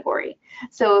category.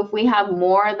 So if we have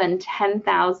more than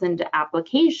 10,000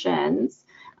 applications,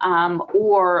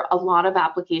 or a lot of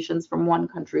applications from one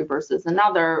country versus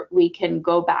another, we can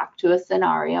go back to a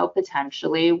scenario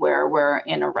potentially where we're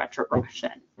in a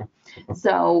retrogression.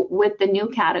 So with the new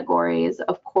categories,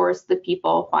 of course, the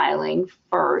people filing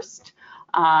first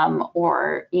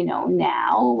or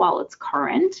now while it's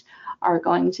current are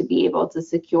going to be able to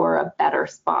secure a better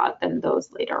spot than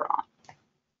those later on.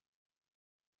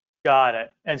 Got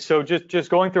it. And so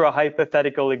just going through a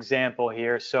hypothetical example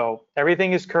here. So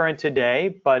everything is current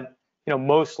today, but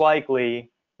most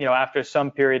likely, after some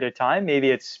period of time,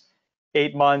 maybe it's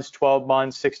 8 months, 12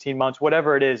 months, 16 months,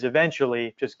 whatever it is,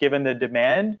 eventually, just given the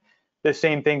demand, the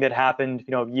same thing that happened,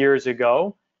 years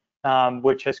ago,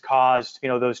 which has caused,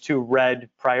 those 2 red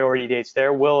priority dates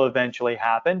there will eventually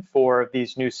happen for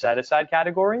these new set-aside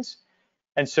categories.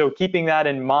 And so keeping that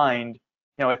in mind,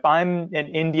 if I'm an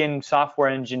Indian software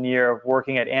engineer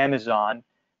working at Amazon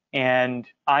and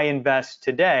I invest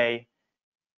today,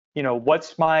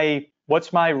 what's my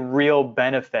real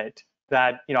benefit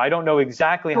that, I don't know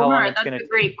exactly how long it's going to take. That's a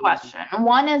great question.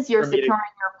 One is you're securing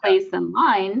your place in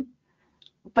line,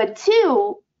 but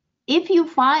 2, if you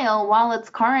file while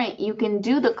it's current, you can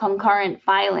do the concurrent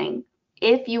filing.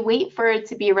 If you wait for it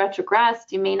to be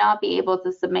retrogressed, you may not be able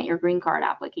to submit your green card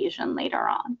application later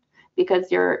on,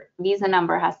 because your visa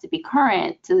number has to be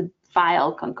current to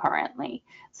file concurrently.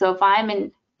 So if I'm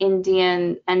an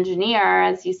Indian engineer,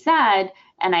 as you said,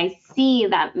 and I see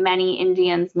that many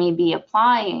Indians may be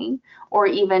applying, or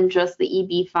even just the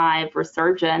EB-5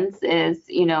 resurgence is,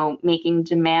 making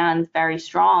demand very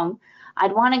strong,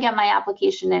 I'd want to get my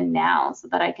application in now so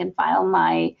that I can file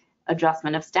my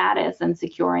adjustment of status and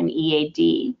secure an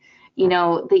EAD.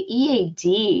 The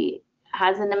EAD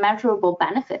has an immeasurable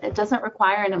benefit. It doesn't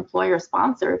require an employer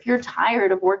sponsor. If you're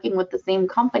tired of working with the same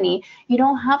company, you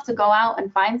don't have to go out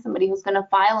and find somebody who's going to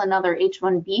file another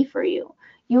H-1B for you.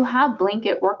 You have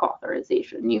blanket work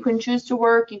authorization. You can choose to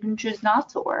work, you can choose not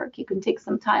to work, you can take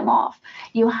some time off.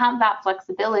 You have that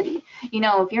flexibility.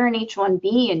 If you're an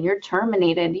H-1B and you're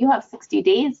terminated, you have 60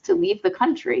 days to leave the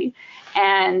country.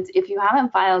 And if you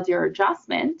haven't filed your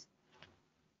adjustment,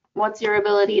 what's your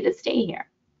ability to stay here?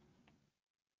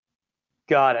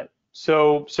 Got it.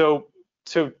 So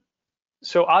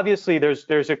obviously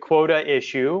there's a quota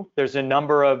issue. There's a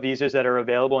number of visas that are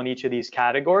available in each of these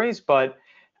categories, but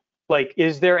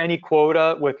is there any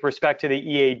quota with respect to the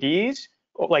EADs?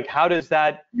 How does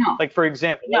that, no. For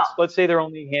example, no. let's say they're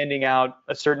only handing out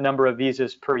a certain number of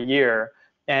visas per year,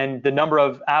 and the number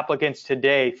of applicants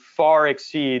today far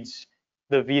exceeds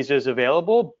the visas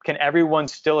available. Can everyone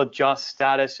still adjust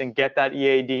status and get that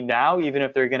EAD now, even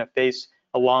if they're going to face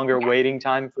a longer waiting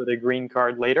time for the green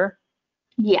card later?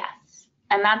 Yes,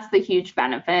 and that's the huge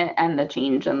benefit and the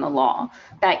change in the law,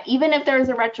 that even if there's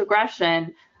a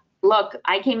retrogression, look,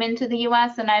 I came into the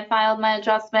US and I filed my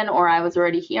adjustment, or I was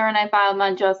already here and I filed my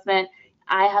adjustment,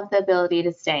 I have the ability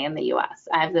to stay in the US.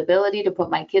 I have the ability to put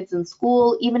my kids in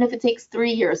school, even if it takes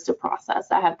 3 years to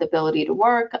process. I have the ability to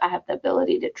work, I have the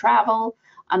ability to travel.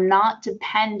 I'm not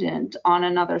dependent on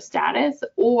another status,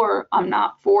 or I'm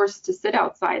not forced to sit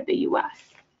outside the US.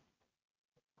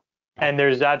 And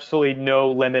there's absolutely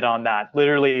no limit on that.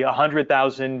 Literally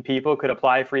 100,000 people could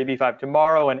apply for EB-5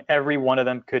 tomorrow, and every one of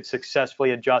them could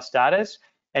successfully adjust status.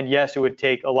 And yes, it would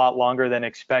take a lot longer than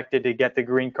expected to get the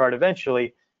green card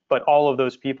eventually, but all of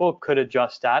those people could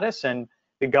adjust status, and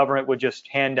the government would just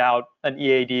hand out an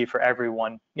EAD for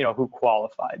everyone, who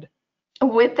qualified.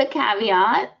 With the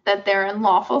caveat that they're in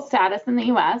lawful status in the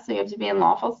US, so you have to be in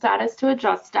lawful status to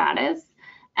adjust status.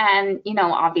 And,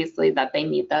 obviously that they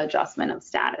meet the adjustment of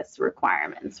status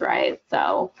requirements, right?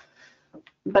 So,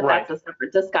 but right. That's a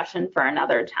separate discussion for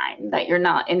another time, that you're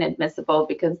not inadmissible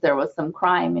because there was some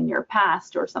crime in your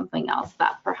past or something else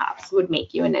that perhaps would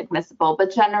make you inadmissible.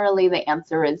 But generally the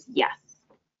answer is yes.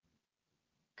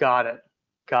 Got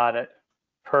it.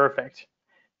 Perfect.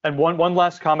 And one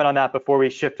last comment on that before we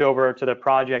shift over to the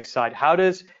project side. How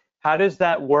does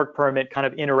that work permit kind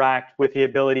of interact with the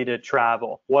ability to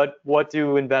travel? What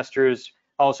do investors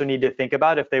also need to think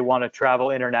about if they want to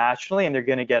travel internationally and they're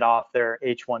going to get off their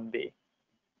H-1B?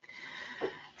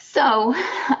 So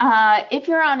if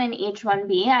you're on an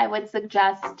H-1B, I would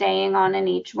suggest staying on an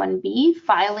H-1B,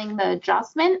 filing the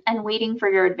adjustment, and waiting for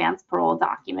your advance parole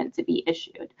document to be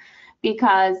issued,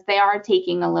 because they are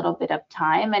taking a little bit of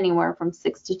time, anywhere from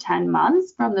 6 to 10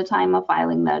 months from the time of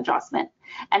filing the adjustment.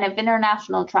 And if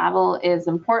international travel is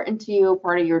important to you,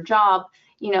 part of your job,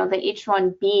 you know, the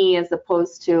H-1B, as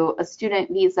opposed to a student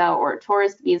visa or a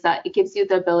tourist visa, it gives you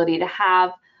the ability to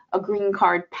have a green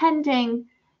card pending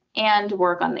and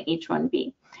work on the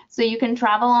H-1B. So you can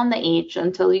travel on the H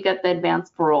until you get the advance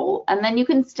parole, and then you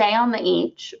can stay on the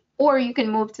H, or you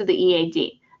can move to the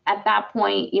EAD. At that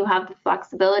point, you have the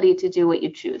flexibility to do what you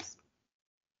choose.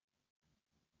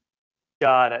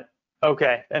 Got it.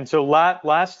 Okay. And so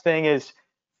last thing is,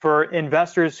 for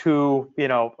investors who, you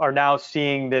know, are now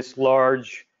seeing this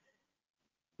large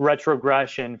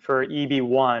retrogression for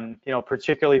EB-1, you know,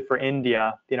 particularly for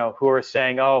India, you know, who are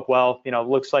saying, oh, well, you know,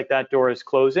 looks like that door is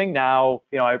closing. Now,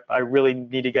 you know, I really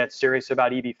need to get serious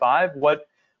about EB-5.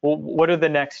 What are the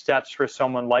next steps for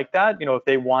someone like that, you know, if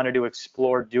they wanted to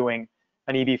explore doing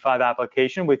an EB-5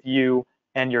 application with you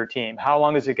and your team? How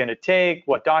long is it going to take?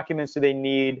 What documents do they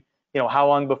need? You know, how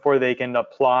long before they can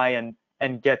apply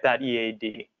and get that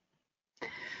EAD?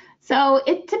 So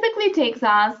it typically takes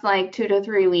us like 2 to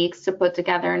 3 weeks to put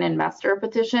together an investor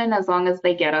petition, as long as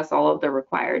they get us all of the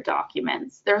required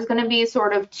documents. There's going to be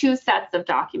sort of 2 sets of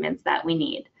documents that we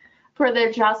need. For the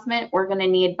adjustment, we're going to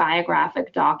need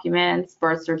biographic documents,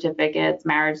 birth certificates,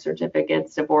 marriage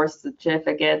certificates, divorce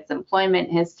certificates, employment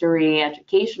history,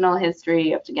 educational history.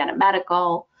 You have to get a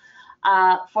medical.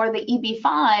 For the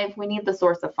EB-5, we need the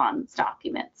source of funds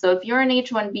document. So if you're an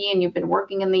H-1B and you've been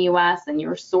working in the US and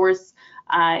your source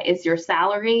is your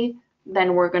salary,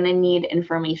 then we're going to need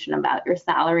information about your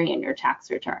salary and your tax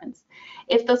returns.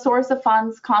 If the source of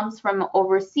funds comes from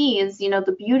overseas, you know,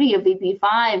 the beauty of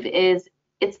EB-5 is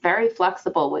it's very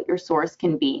flexible what your source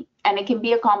can be. And it can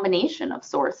be a combination of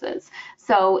sources.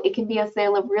 So it can be a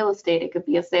sale of real estate. It could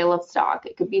be a sale of stock.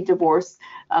 It could be divorce,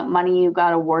 money you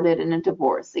got awarded in a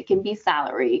divorce. It can be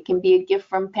salary. It can be a gift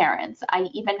from parents. I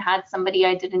even had somebody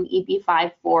I did an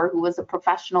EB-5 for who was a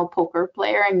professional poker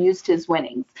player and used his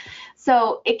winnings.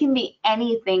 So it can be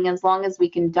anything as long as we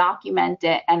can document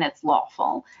it and it's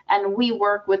lawful. And we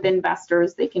work with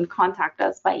investors. They can contact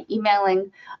us by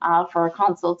emailing for a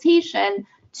consultation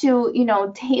to, you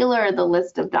know, tailor the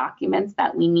list of documents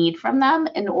that we need from them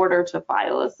in order to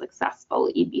file a successful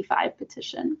EB-5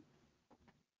 petition.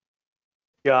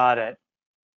 Got it.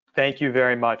 Thank you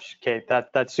very much, Kate.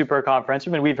 That's super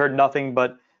comprehensive, and we've heard nothing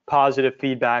but positive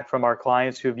feedback from our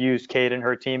clients who've used Kate and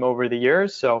her team over the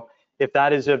years. So if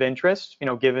that is of interest, you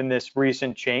know, given this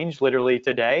recent change literally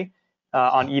today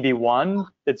on EB-1,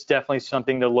 it's definitely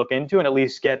something to look into and at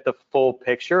least get the full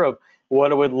picture of what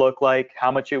it would look like,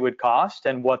 how much it would cost,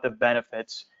 and what the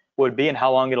benefits would be, and how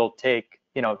long it'll take,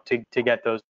 you know, to get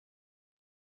those.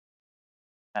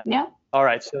 Yeah. All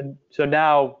right. So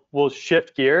now we'll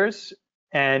shift gears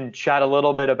and chat a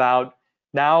little bit about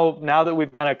now that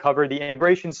we've kind of covered the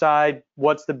immigration side,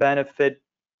 what's the benefit,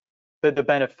 the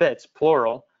benefits,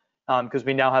 plural, because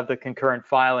we now have the concurrent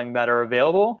filing that are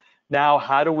available. Now,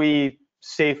 how do we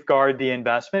safeguard the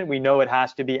investment? We know it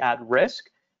has to be at risk.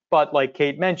 But like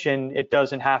Kate mentioned, it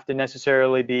doesn't have to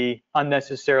necessarily be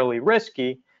unnecessarily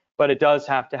risky, but it does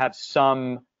have to have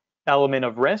some element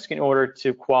of risk in order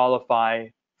to qualify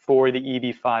for the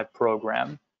EB-5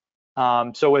 program.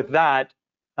 So with that,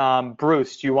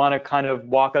 Bruce, do you want to kind of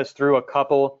walk us through a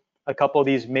couple of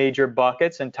these major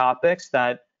buckets and topics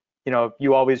that, you know,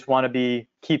 you always want to be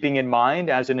keeping in mind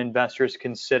as an investor is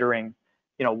considering,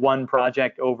 you know, one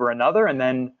project over another, and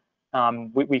then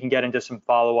we can get into some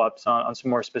follow-ups on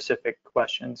some more specific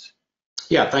questions.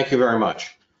 Yeah, thank you very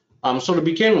much. So to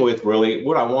begin with, really,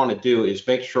 what I want to do is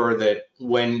make sure that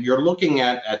when you're looking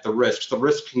at the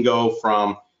risks can go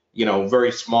from, you know,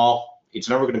 very small, it's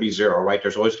never going to be zero, right?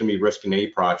 There's always going to be risk in any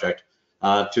project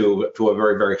to a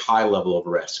very, very high level of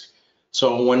risk.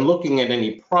 So when looking at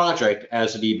any project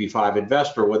as an EB-5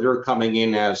 investor, whether you're coming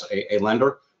in as a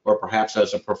lender or perhaps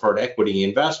as a preferred equity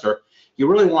investor, you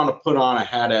really want to put on a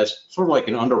hat as sort of like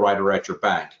an underwriter at your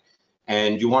bank,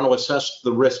 and you want to assess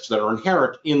the risks that are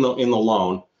inherent in the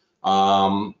loan.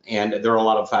 And there are a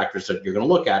lot of factors that you're going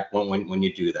to look at when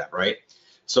you do that, right?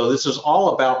 So this is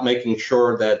all about making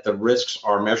sure that the risks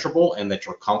are measurable and that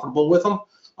you're comfortable with them,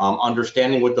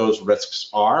 understanding what those risks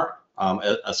are,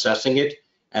 assessing it,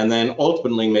 and then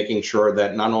ultimately making sure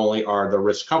that not only are the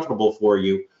risks comfortable for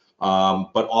you,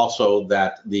 but also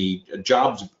that the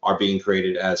jobs are being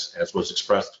created as was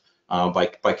expressed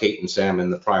by Kate and Sam in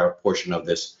the prior portion of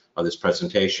this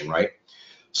presentation, right?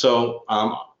 So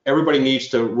everybody needs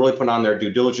to really put on their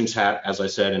due diligence hat, as I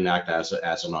said, and act as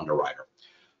an underwriter.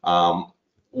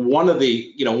 One of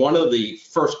the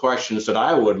first questions that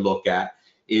I would look at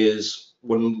is,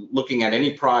 when looking at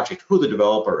any project, who the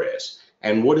developer is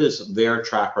and what is their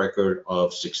track record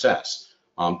of success.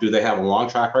 Do they have a long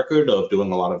track record of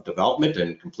doing a lot of development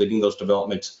and completing those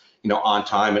developments, on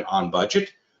time and on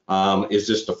budget? Is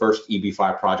this the first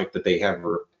EB-5 project that they have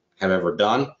ever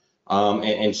done?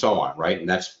 And so on, right? And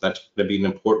that's going to be an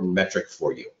important metric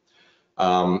for you.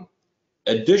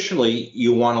 Additionally,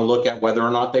 you want to look at whether or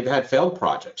not they've had failed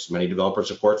projects. Many developers,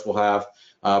 of course, will have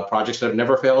projects that have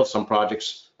never failed. Some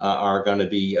projects are going to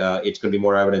be, it's going to be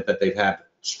more evident that they've had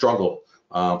struggle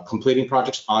completing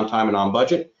projects on time and on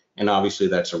budget. And obviously,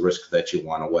 that's a risk that you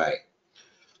want to weigh.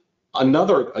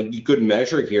 Another good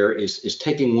measure here is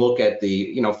taking a look at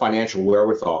the financial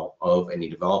wherewithal of any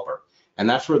developer. And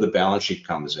that's where the balance sheet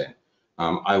comes in.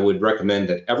 I would recommend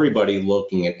that everybody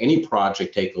looking at any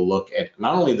project take a look at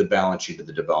not only the balance sheet of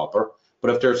the developer, but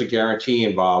if there's a guarantee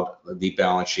involved, the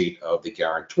balance sheet of the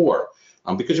guarantor,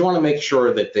 because you want to make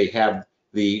sure that they have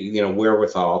the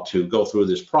wherewithal to go through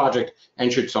this project,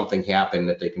 and should something happen,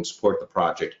 that they can support the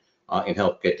project and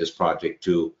help get this project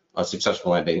to a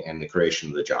successful ending and the creation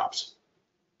of the jobs.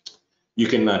 You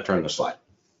can turn the slide.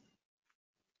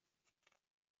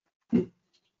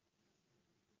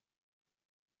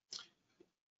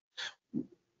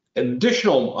 An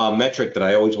additional metric that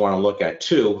I always want to look at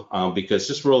too, because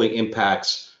this really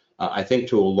impacts, I think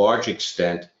to a large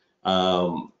extent,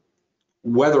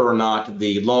 whether or not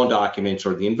the loan documents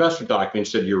or the investor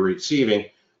documents that you're receiving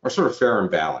are sort of fair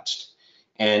and balanced.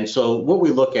 And so what we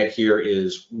look at here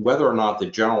is whether or not the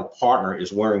general partner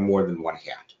is wearing more than one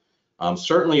hat.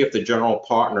 Certainly if the general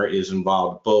partner is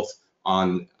involved both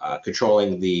on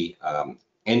controlling the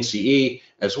NCE,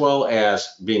 as well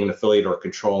as being an affiliate or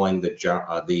controlling the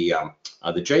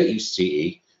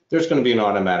JECE, there's going to be an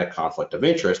automatic conflict of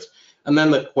interest. And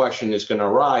then the question is going to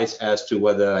arise as to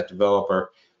whether that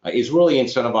developer is really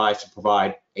incentivized to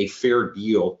provide a fair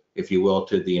deal, if you will,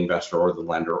 to the investor or the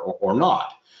lender or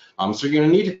not. So you're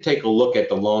going to need to take a look at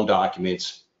the loan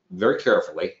documents very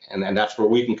carefully, and that's where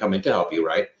we can come in to help you,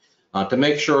 right? To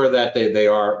make sure that they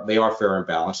are fair and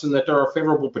balanced, and that there are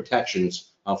favorable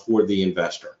protections for the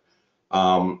investor.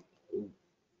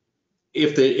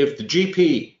 If the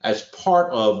GP, as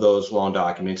part of those loan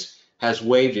documents, has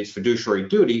waived its fiduciary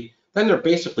duty, then they're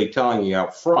basically telling you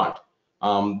up front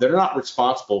they're not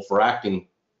responsible for acting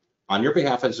on your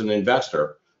behalf as an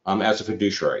investor as a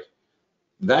fiduciary.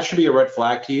 That should be a red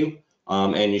flag to you,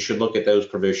 and you should look at those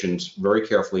provisions very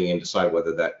carefully and decide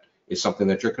whether that is something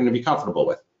that you're going to be comfortable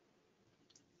with.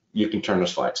 You can turn the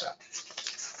slides out.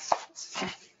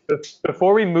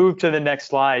 Before we move to the next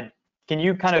slide, can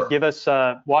you kind of Sure. give us,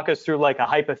 walk us through like a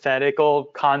hypothetical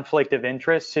conflict of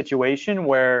interest situation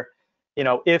where,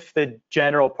 if the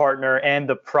general partner and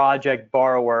the project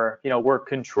borrower, were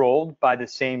controlled by the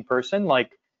same person,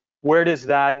 like where does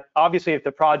that, obviously if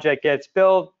the project gets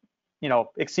built,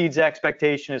 exceeds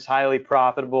expectation, is highly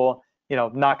profitable,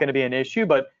 not going to be an issue,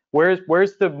 but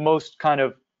where's the most kind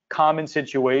of common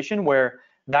situation where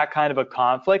that kind of a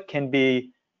conflict can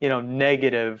be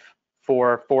negative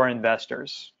for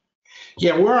investors?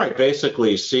 Yeah, where I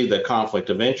basically see the conflict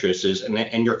of interest is,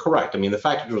 and you're correct. I mean, the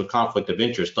fact that there's a conflict of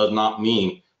interest does not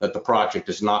mean that the project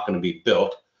is not going to be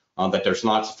built, that there's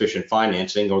not sufficient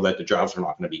financing, or that the jobs are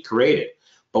not going to be created.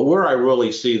 But where I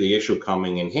really see the issue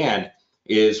coming in hand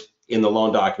is in the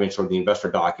loan documents or the investor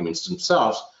documents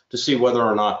themselves, to see whether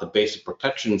or not the basic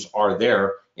protections are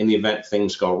there in the event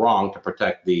things go wrong, to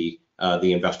protect the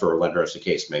investor or lender, as the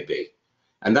case may be.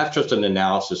 And that's just an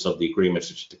analysis of the agreements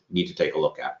that you need to take a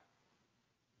look at.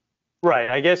 Right.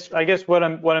 I guess what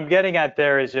I'm getting at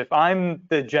there is, if I'm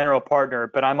the general partner,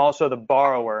 but I'm also the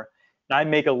borrower, and I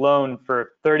make a loan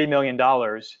for $30 million,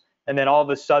 and then all of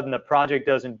a sudden the project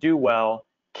doesn't do well,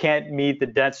 can't meet the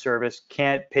debt service,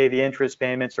 can't pay the interest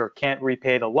payments, or can't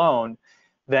repay the loan,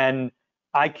 then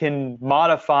I can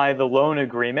modify the loan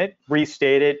agreement,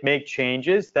 restate it, make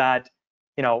changes that,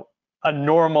 a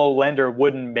normal lender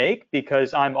wouldn't make,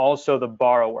 because I'm also the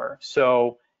borrower.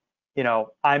 So,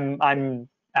 I'm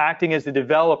acting as the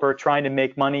developer trying to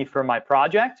make money for my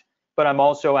project, but I'm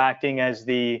also acting as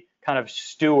the kind of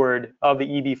steward of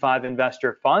the EB-5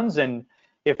 investor funds. And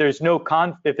if there's no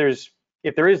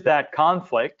if there is that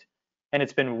conflict and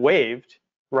it's been waived,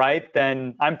 right,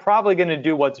 then I'm probably going to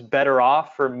do what's better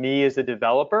off for me as a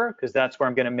developer, because that's where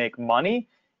I'm going to make money,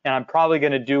 and I'm probably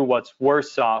going to do what's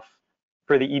worse off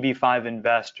for the EB-5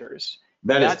 investors.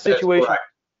 That's correct.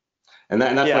 And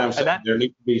that's what I'm saying. There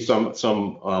needs to be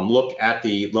some look at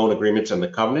the loan agreements and the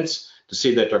covenants to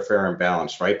see that they're fair and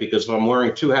balanced, right? Because if I'm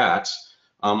wearing two hats,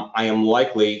 I am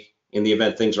likely, in the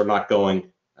event things are not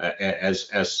going as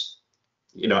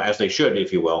they should,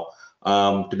 if you will,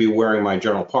 to be wearing my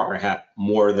general partner hat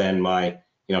more than my,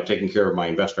 taking care of my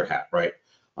investor hat, right?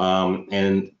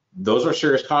 And those are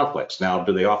serious conflicts. Now,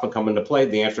 do they often come into play?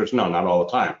 The answer is no, not all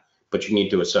the time, but you need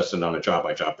to assess it on a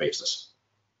job-by-job basis.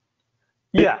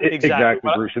 Yeah, exactly,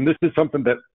 Bruce. And this is something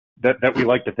that we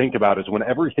like to think about is when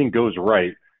everything goes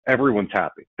right, everyone's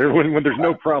happy. When there's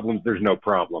no problems, there's no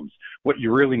problems. What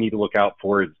you really need to look out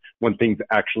for is when things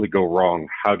actually go wrong,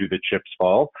 how do the chips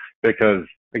fall? Because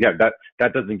again,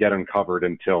 that doesn't get uncovered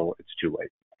until it's too late.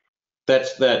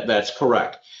 That's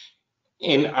correct.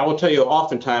 And I will tell you,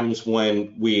 oftentimes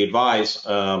when we advise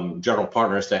general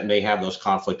partners that may have those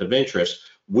conflict of interest,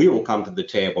 we will come to the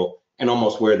table and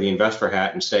almost wear the investor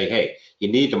hat and say, hey,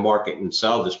 you need to market and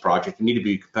sell this project. You need to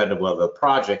be competitive with other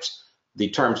projects. The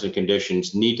terms and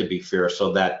conditions need to be fair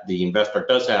so that the investor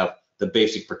does have the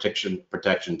basic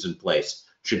protections in place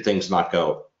should things not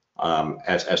go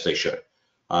as they should.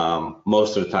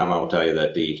 Most of the time, I will tell you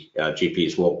that the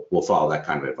GPs will follow that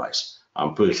kind of advice.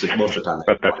 Most of the time,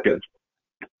 that's good.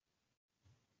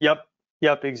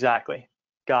 Yep, exactly.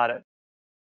 Got it.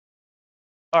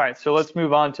 All right, so let's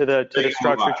move on to the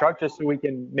structure chart, just so we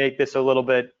can make this a little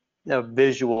bit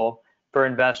visual for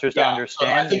investors to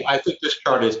understand. So I think this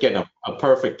chart is getting a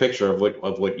perfect picture of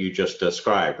what you just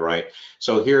described, right?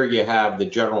 So here you have the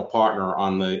general partner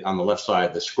on the left side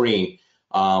of the screen,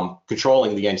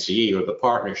 controlling the NCE or the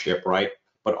partnership, right?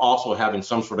 But also having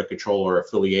some sort of control or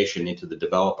affiliation into the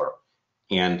developer,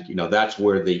 and that's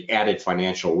where the added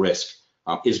financial risk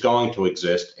is going to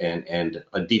exist, and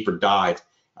a deeper dive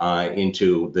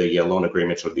into the loan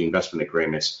agreements or the investment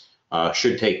agreements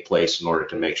should take place in order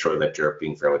to make sure that you're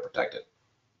being fairly protected.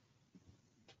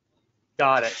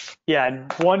 Got it. Yeah,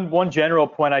 and one general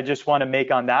point I just want to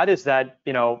make on that is that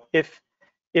if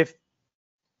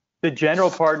the general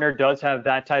partner does have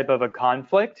that type of a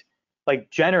conflict,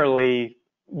 like generally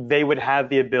they would have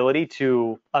the ability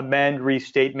to amend,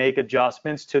 restate, make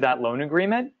adjustments to that loan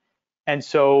agreement. And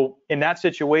so in that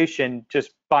situation,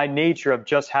 just by nature of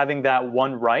just having that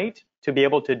one right to be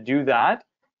able to do that,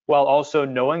 while also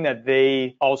knowing that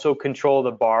they also control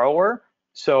the borrower.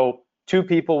 So two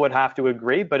people would have to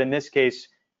agree, but in this case,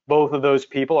 both of those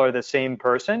people are the same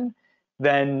person.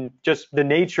 Then just the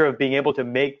nature of being able to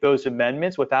make those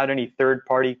amendments without any third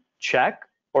party check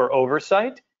or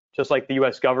oversight, just like the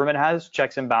US government has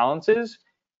checks and balances,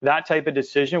 that type of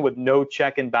decision with no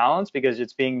check and balance because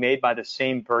it's being made by the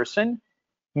same person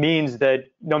means that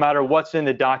no matter what's in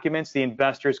the documents the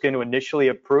investor is going to initially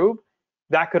approve,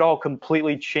 that could all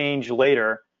completely change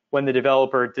later when the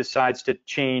developer decides to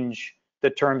change the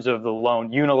terms of the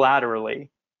loan unilaterally,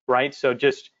 right? So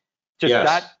just yes.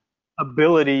 That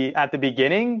ability at the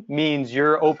beginning means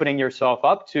you're opening yourself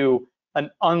up to an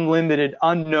unlimited,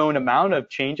 unknown amount of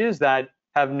changes that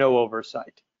have no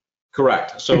oversight.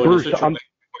 Correct. So in a situation where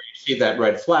you see that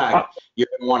red flag, you're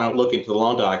going to want to look into the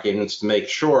loan documents to make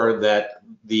sure that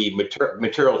the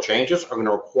material changes are going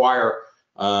to require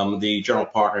the general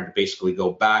partner to basically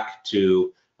go back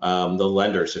to the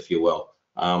lenders, if you will,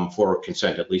 for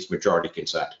consent, at least majority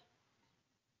consent.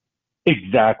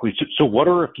 Exactly. So what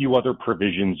are a few other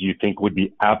provisions you think would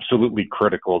be absolutely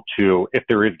critical to, if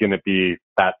there is going to be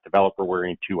that developer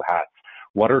wearing two hats?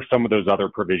 What are some of those other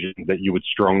provisions that you would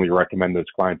strongly recommend those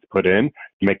clients put in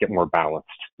to make it more balanced,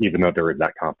 even though there is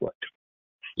that conflict?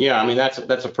 Yeah, I mean, that's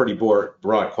a pretty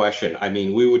broad question. I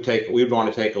mean, we would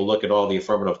want to take a look at all the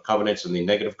affirmative covenants and the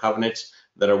negative covenants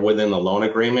that are within the loan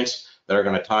agreements that are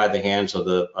going to tie the hands of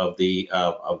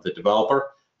the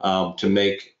developer to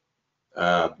make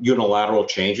unilateral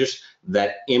changes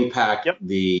that impact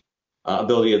the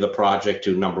ability of the project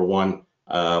to, number one,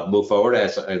 move forward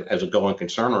as a going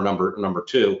concern, or number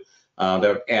two,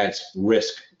 that adds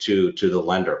risk to the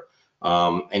lender.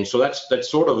 And so that's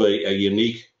sort of a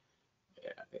unique.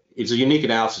 It's a unique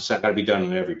analysis that got to be done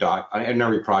in every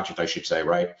project, I should say,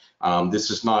 right? This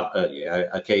is not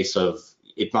a case of,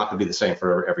 it's not going to be the same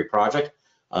for every project.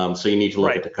 So you need to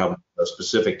look at the covenant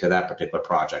specific to that particular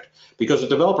project, because the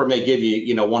developer may give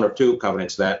you, one or two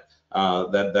covenants that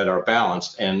are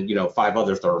balanced, and 5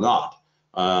 others that are not.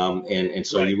 And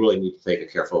so you really need to take a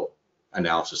careful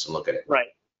analysis and look at it. Right.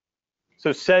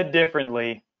 So said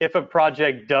differently, if a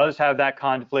project does have that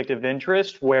conflict of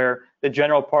interest where the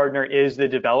general partner is the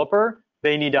developer,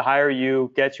 they need to hire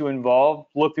you, get you involved,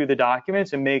 look through the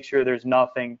documents, and make sure there's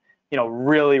nothing,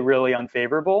 really, really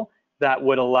unfavorable that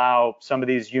would allow some of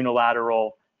these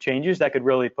unilateral changes that could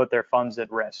really put their funds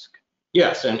at risk.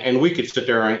 Yes, and we could sit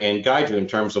there and guide you in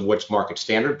terms of what's market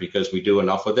standard, because we do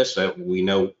enough of this that we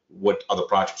know what other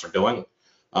projects are doing.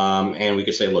 And we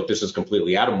could say, look, this is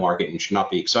completely out of market and should not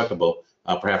be acceptable.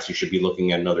 Perhaps you should be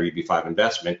looking at another EB-5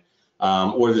 investment.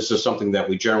 Or this is something that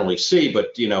we generally see,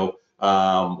 but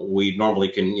we normally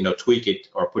can tweak it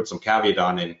or put some caveat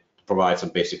on and provide some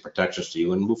basic protections to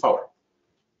you and move forward.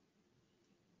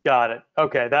 Got it.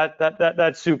 Okay,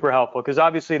 that's super helpful, because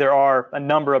obviously there are a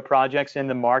number of projects in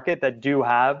the market that do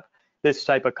have this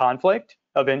type of conflict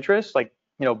of interest, like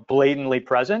blatantly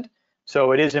present.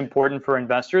 So it is important for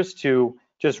investors to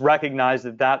just recognize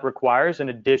that that requires an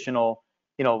additional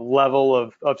level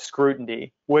of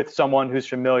scrutiny with someone who's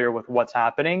familiar with what's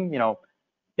happening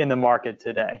in the market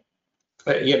today.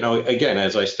 Again,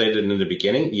 as I stated in the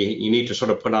beginning, you need to sort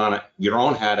of put on your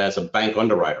own hat as a bank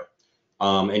underwriter.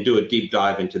 And do a deep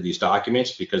dive into these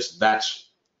documents, because that's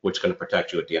what's going to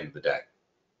protect you at the end of the day.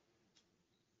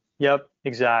 Yep,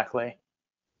 exactly.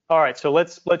 All right, so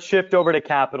let's shift over to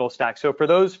capital stack. So for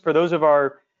those of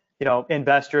our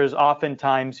investors,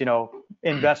 oftentimes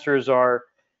investors are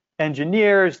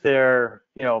engineers, they're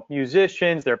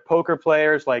musicians, they're poker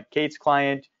players, like Kate's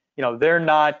client. They're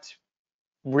not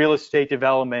real estate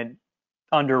development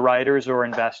underwriters or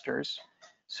investors.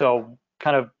 So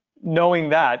kind of knowing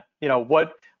that,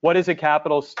 what is a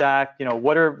capital stack?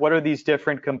 What are these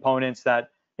different components that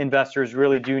investors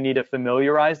really do need to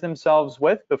familiarize themselves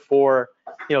with before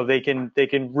they can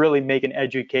really make an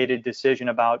educated decision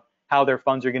about how their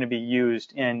funds are going to be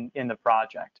used in the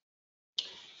project?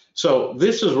 So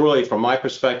this is really, from my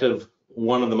perspective,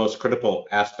 one of the most critical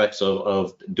aspects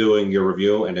of doing your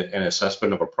review and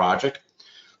assessment of a project.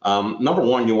 Number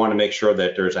one, you want to make sure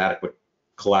that there's adequate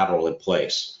collateral in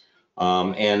place.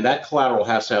 And that collateral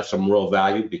has to have some real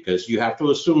value, because you have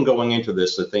to assume going into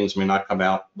this that things may not come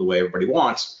out the way everybody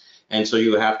wants. And so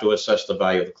you have to assess the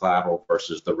value of the collateral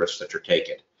versus the risk that you're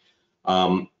taking.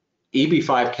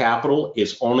 EB-5 capital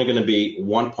is only going to be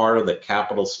one part of the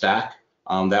capital stack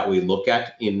that we look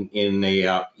at in a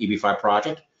EB-5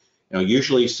 project.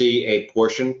 Usually see a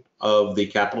portion of the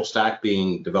capital stack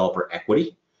being developer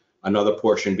equity, another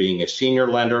portion being a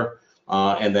senior lender,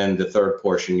 and then the third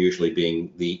portion usually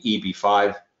being the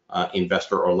EB-5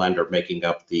 investor or lender, making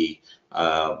up the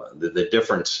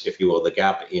difference, if you will, the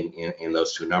gap in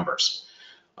those two numbers.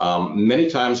 Many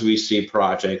times we see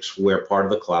projects where part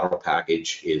of the collateral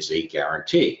package is a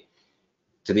guarantee.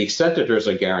 To the extent that there's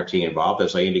a guarantee involved,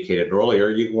 as I indicated earlier,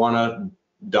 you want to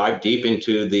dive deep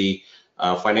into the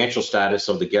financial status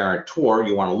of the guarantor.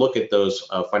 You want to look at those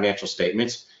financial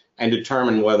statements and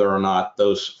determine whether or not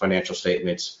those financial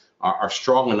statements are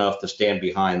strong enough to stand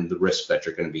behind the risk that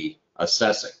you're going to be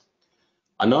assessing.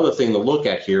 Another thing to look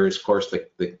at here is, of course,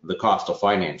 the cost of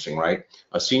financing, right?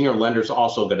 A senior lender is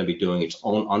also going to be doing its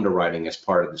own underwriting as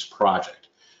part of this project.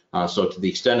 So to the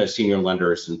extent a senior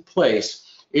lender is in place,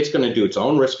 it's going to do its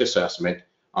own risk assessment,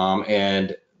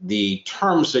 and the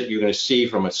terms that you're going to see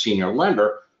from a senior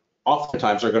lender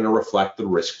oftentimes are going to reflect the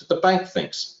risk that the bank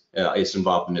thinks is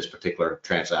involved in this particular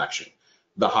transaction.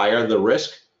 The higher the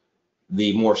risk,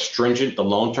 the more stringent the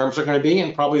loan terms are going to be,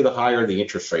 and probably the higher the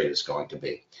interest rate is going to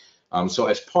be. So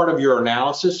as part of your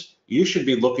analysis, you should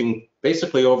be looking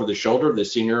basically over the shoulder of the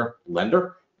senior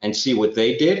lender and see what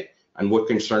they did and what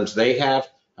concerns they have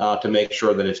to make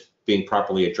sure that it's being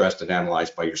properly addressed and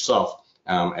analyzed by yourself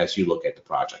as you look at the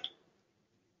project.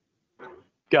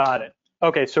 Got it.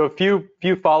 Okay, so a few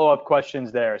follow-up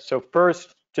questions there. So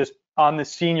first, just on the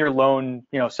senior loan,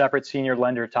 separate senior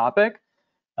lender topic,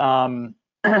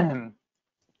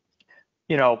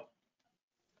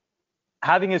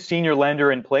 having a senior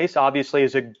lender in place obviously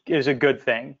is a good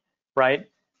thing, right?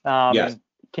 Yes.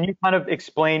 Can you kind of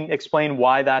explain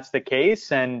why that's the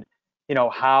case, and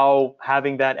how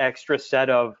having that extra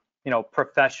set of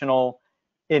professional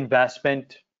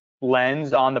investment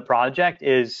lens on the project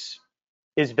is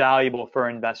valuable for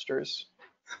investors?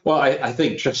 Well, I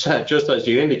think just as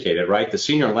you indicated, right, the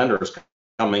senior lender is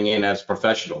coming in as a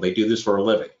professional. They do this for a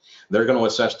living. They're going to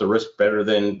assess the risk better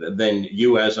than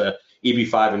you as a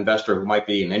EB-5 investor who might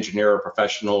be an engineer or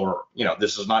professional, or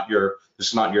this is not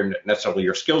necessarily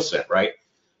your skill set, right?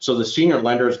 So the senior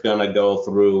lender is going to go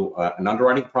through an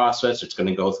underwriting process. It's going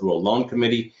to go through a loan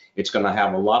committee. It's going to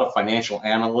have a lot of financial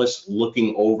analysts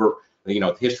looking over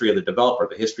the history of the developer,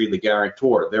 the history of the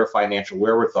guarantor, their financial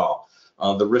wherewithal,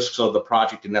 the risks of the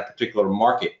project in that particular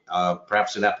market,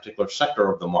 perhaps in that particular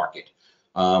sector of the market.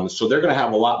 So they're going to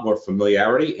have a lot more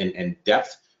familiarity and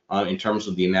depth in terms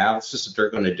of the analysis that they're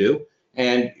going to do,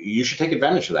 and you should take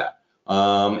advantage of that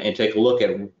and take a look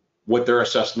at what their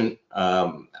assessment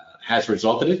has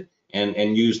resulted in,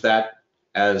 and use that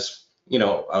as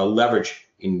a leverage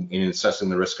in assessing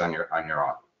the risk on your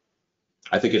own.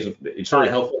 I think it's very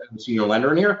helpful to have a senior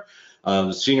lender in here.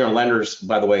 The senior lenders,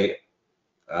 by the way,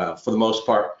 for the most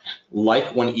part,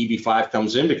 like when EB-5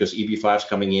 comes in, because EB-5 is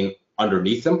coming in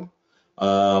underneath them.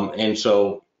 And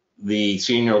so the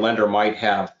senior lender might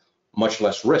have much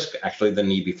less risk actually than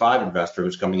the EB-5 investor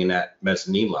who's coming in at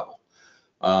mezzanine level.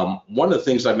 One of the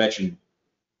things I mentioned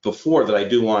before that I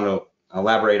do want to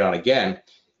elaborate on again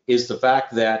is the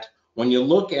fact that when you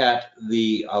look at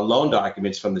the loan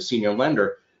documents from the senior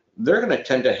lender, they're going to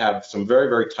tend to have some very,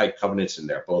 very tight covenants in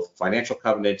there, both financial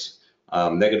covenants,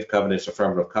 negative covenants,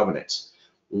 affirmative covenants.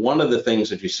 One of the things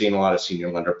that you see in a lot of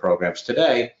senior lender programs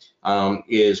today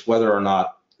is whether or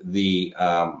not the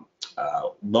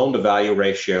loan to value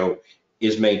ratio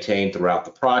is maintained throughout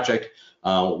the project,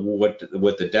 what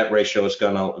the debt ratio is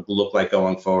going to look like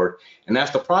going forward. And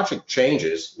as the project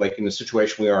changes, like in the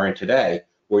situation we are in today,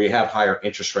 where you have higher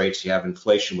interest rates, you have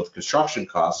inflation with construction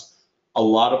costs, a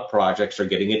lot of projects are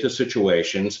getting into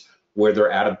situations where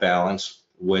they're out of balance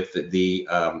with the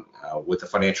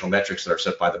financial metrics that are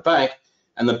set by the bank,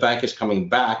 and the bank is coming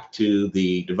back to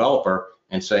the developer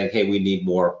and saying, hey, we need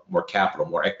more capital,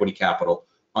 more equity capital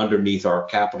underneath our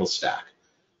capital stack.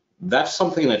 That's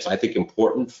something that's, I think,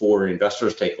 important for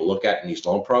investors to take a look at in these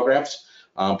loan programs,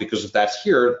 because if that's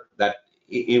here, that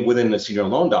within the senior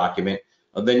loan document,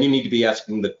 then you need to be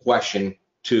asking the question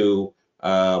to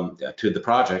the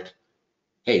project,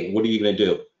 hey, what are you going to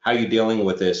do? How are you dealing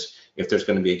with this if there's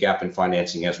going to be a gap in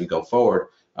financing as we go forward?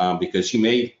 Because you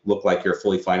may look like you're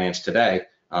fully financed today,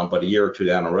 but a year or two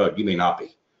down the road, you may not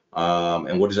be.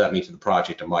 And what does that mean to the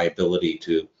project and my ability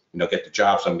to get the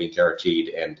jobs I'm being guaranteed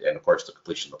and of course, the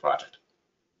completion of the project?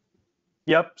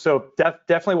 Yep. So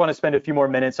definitely want to spend a few more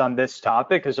minutes on this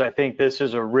topic because I think this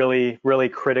is a really, really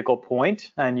critical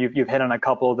point, and you've hit on a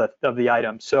couple of the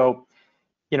items. So,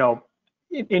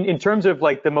 in terms of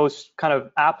like the most kind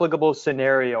of applicable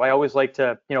scenario, I always like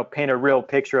to paint a real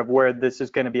picture of where this is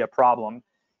going to be a problem.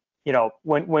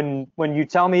 When you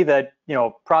tell me that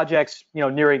projects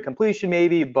nearing completion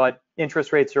maybe, but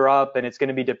interest rates are up and it's going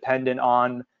to be dependent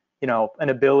on an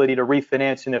ability to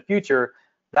refinance in the future,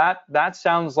 that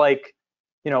sounds like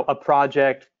a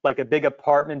project like a big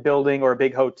apartment building or a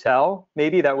big hotel,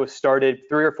 maybe that was started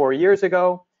 3 or 4 years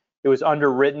ago. It was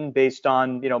underwritten based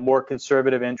on more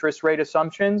conservative interest rate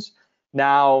assumptions.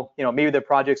 Now maybe the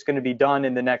project's going to be done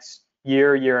in the next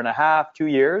year and a half, 2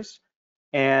 years,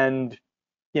 and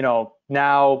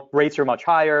now rates are much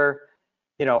higher.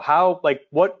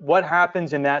 What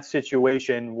happens in that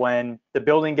situation when the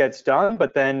building gets done,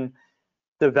 but then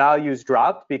the values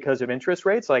drop because of interest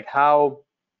rates? Like how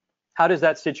does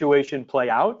that situation play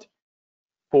out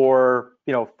for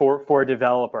a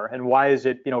developer, and why is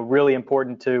it really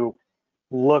important to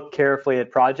look carefully at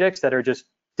projects that are just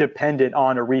dependent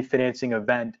on a refinancing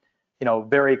event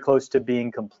very close to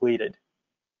being completed?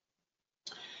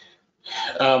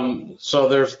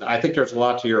 So I think there's a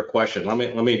lot to your question. Let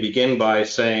me begin by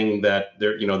saying that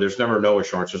there's never no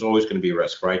assurance. There's always going to be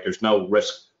risk, right? There's no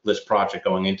riskless project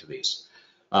going into these.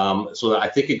 So I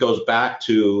think it goes back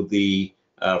to the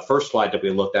first slide that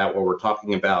we looked at, where we're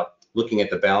talking about looking at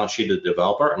the balance sheet of the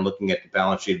developer and looking at the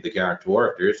balance sheet of the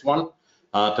guarantor, if there is one,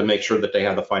 to make sure that they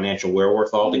have the financial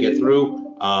wherewithal to get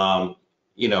through, a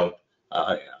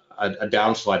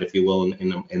downslide, if you will,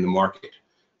 in the market.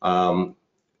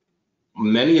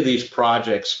 Many of these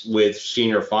projects with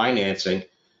senior financing,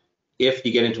 if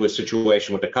you get into a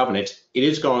situation with the covenants, it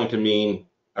is going to mean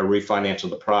a refinance of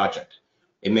the project.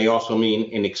 It may also mean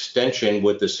an extension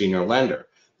with the senior lender.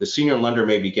 The senior lender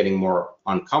may be getting more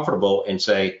uncomfortable and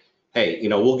say, hey,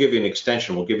 we'll give you an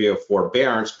extension, we'll give you a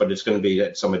forbearance, but it's going to be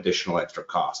at some additional extra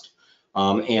cost.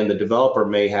 And the developer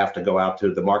may have to go out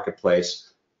to the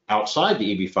marketplace outside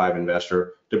the EB-5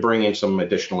 investor to bring in some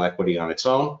additional equity on its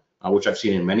own, which I've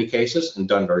seen in many cases and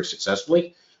done very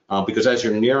successfully, because as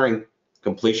you're nearing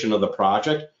completion of the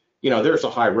project, there's a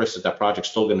high risk that that project's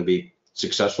still going to be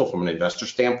successful from an investor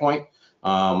standpoint.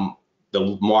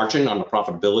 The margin on the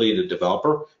profitability of the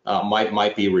developer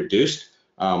might be reduced,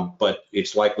 but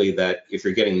it's likely that if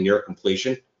you're getting near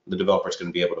completion, the developer is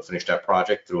going to be able to finish that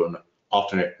project through an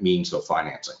alternate means of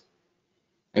financing.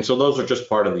 And so those are just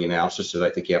part of the analysis that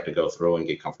I think you have to go through and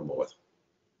get comfortable with.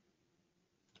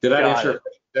 Did I answer your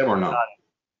question or not?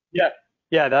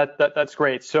 Yeah, that's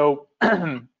great. So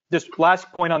just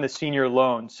last point on the senior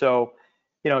loan. So,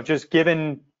 just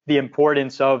given the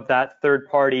importance of that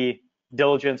third-party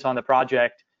diligence on the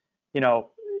project,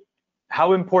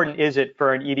 how important is it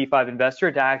for an EB-5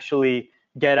 investor to actually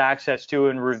get access to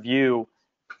and review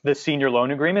the senior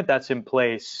loan agreement that's in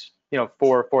place,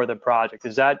 for the project?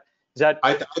 Is that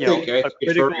I think a it's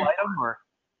critical very, item, or?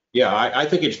 yeah, I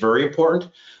think it's very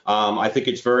important. I think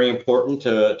it's very important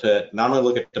to not only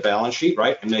look at the balance sheet,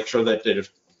 right, and make sure that there's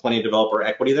plenty of developer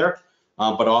equity there,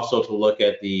 but also to look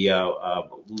at the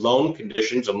loan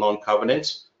conditions and loan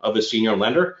covenants of a senior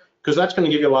lender, because that's going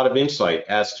to give you a lot of insight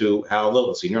as to how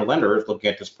the senior lender is looking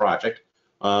at this project,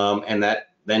 and that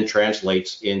then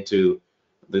translates into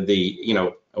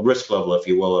the risk level, if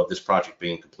you will, of this project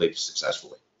being completed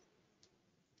successfully.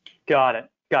 Got it.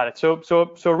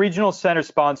 So a regional center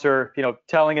sponsor,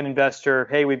 telling an investor,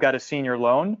 hey, we've got a senior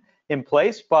loan in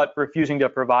place, but refusing to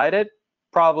provide it,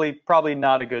 probably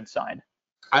not a good sign.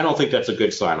 I don't think that's a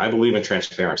good sign. I believe in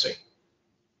transparency.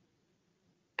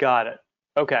 Got it.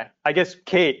 Okay. I guess,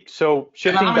 Kate, so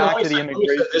shifting back to the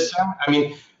immigration.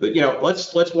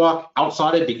 Let's walk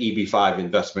outside of the EB-5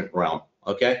 investment realm.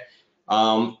 Okay.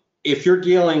 If you're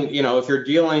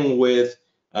dealing with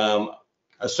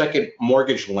a second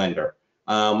mortgage lender,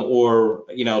 or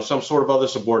some sort of other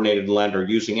subordinated lender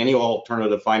using any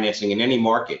alternative financing in any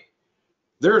market,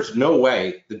 there's no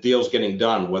way the deal's getting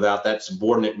done without that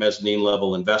subordinate mezzanine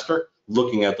level investor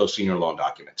looking at those senior loan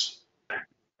documents.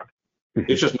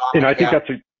 It's just not. And I think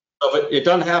it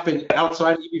doesn't happen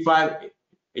outside EB-5.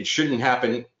 It shouldn't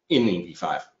happen in the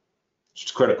EB-5.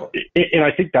 It's critical. And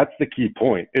I think that's the key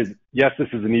point is, yes, this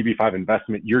is an EB-5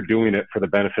 investment. You're doing it for the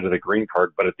benefit of the green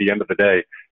card, but at the end of the day,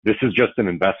 this is just an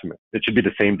investment. It should be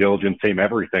the same diligence, same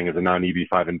everything as a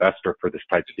non-EB-5 investor for this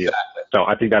type of deal. Exactly. So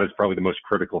I think that is probably the most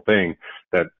critical thing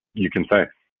that you can say.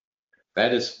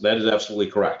 That is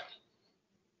absolutely correct.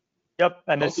 Yep,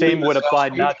 and the same would apply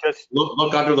not just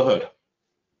look under the hood.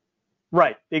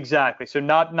 Right, exactly. So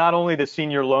not only the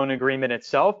senior loan agreement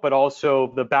itself, but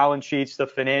also the balance sheets, the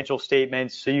financial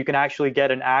statements, so you can actually get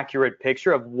an accurate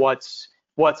picture of what's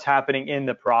happening in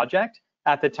the project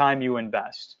at the time you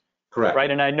invest. Correct.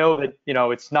 Right, and I know that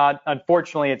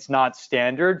unfortunately, it's not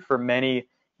standard for many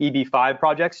EB-5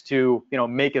 projects to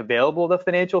make available the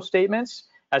financial statements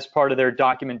as part of their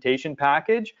documentation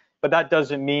package, but that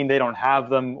doesn't mean they don't have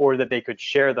them or that they could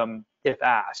share them if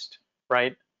asked,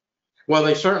 right? Well,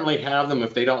 they certainly have them.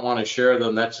 If they don't want to share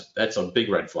them, that's a big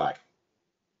red flag.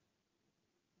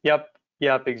 Yep,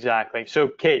 exactly. So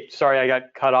Kate, sorry I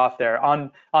got cut off there.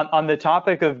 On the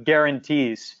topic of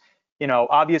guarantees,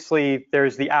 obviously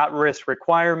there's the at-risk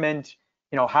requirement.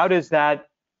 How does that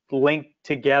link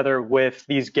together with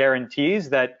these guarantees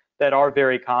that are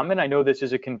very common? I know this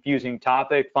is a confusing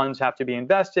topic. Funds have to be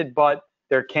invested, but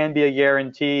there can be a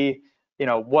guarantee.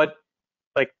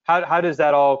 How does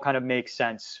that all kind of make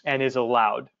sense and is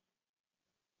allowed?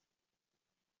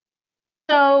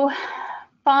 So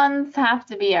funds have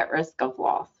to be at risk of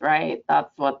loss, right?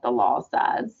 That's what the law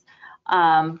says.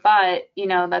 But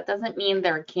that doesn't mean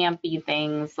there can't be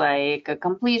things like a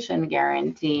completion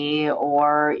guarantee,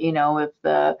 or if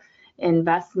the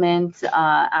investment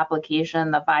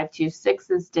application, the 526,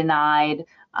 is denied,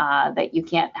 that you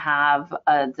can't have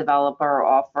a developer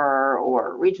offer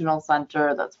or a regional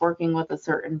center that's working with a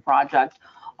certain project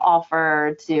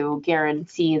offer to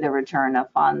guarantee the return of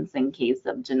funds in case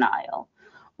of denial.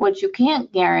 What you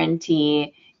can't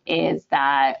guarantee is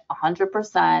that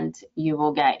 100% you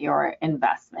will get your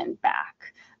investment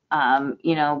back.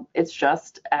 It's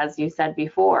just, as you said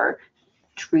before,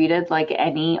 treated like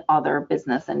any other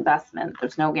business investment.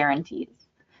 There's no guarantees.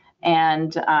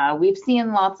 And we've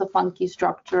seen lots of funky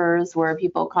structures where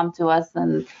people come to us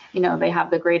and, they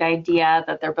have the great idea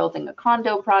that they're building a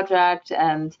condo project,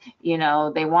 and,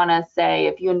 they want to say,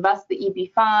 if you invest the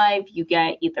EB-5, you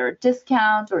get either a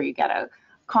discount or you get a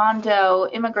condo.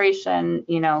 Immigration,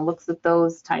 looks at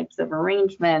those types of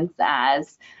arrangements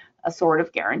as a sort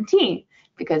of guarantee,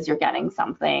 because you're getting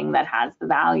something that has the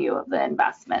value of the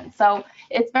investment. So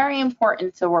it's very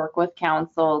important to work with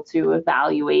counsel to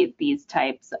evaluate these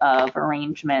types of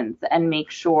arrangements and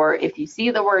make sure, if you see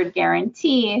the word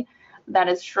guarantee, that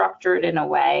is structured in a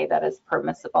way that is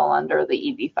permissible under the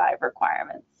EB-5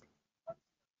 requirements.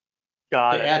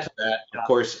 Got it. To add to that, of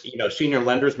course, senior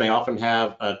lenders may often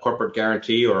have a corporate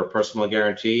guarantee or a personal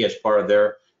guarantee as part of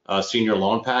their senior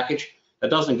loan package. That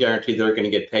doesn't guarantee they're going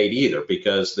to get paid either,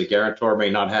 because the guarantor may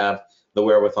not have the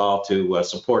wherewithal to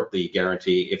support the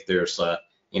guarantee if there's a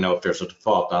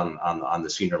default on the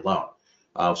senior loan.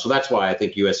 So that's why I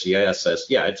think USCIS says,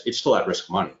 yeah, it's still at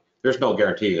risk money. There's no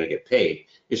guarantee you're going to get paid.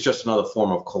 It's just another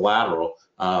form of collateral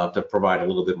to provide a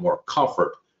little bit more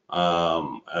comfort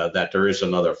that there is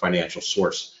another financial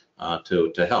source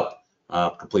to help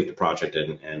complete the project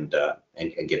and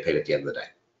get paid at the end of the day.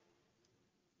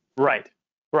 Right.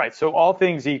 Right. So all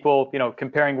things equal,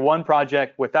 comparing one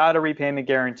project without a repayment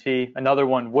guarantee, another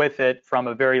one with it from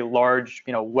a very large,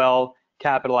 well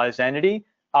capitalized entity.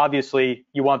 Obviously,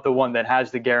 you want the one that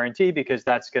has the guarantee because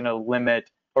that's going to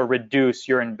limit or reduce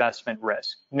your investment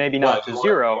risk. Maybe not to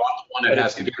zero. You want the one that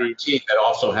has the guarantee that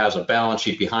also has a balance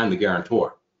sheet behind the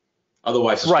guarantor.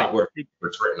 Otherwise, it's not worth what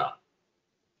it's written on.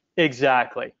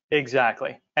 Exactly.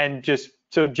 And just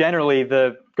so generally,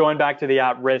 going back to the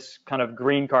at-risk kind of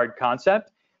green card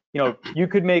concept, you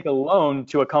could make a loan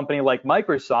to a company like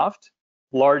Microsoft,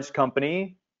 large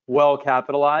company, well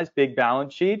capitalized, big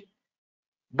balance sheet.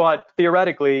 But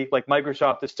theoretically, like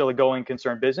Microsoft is still a going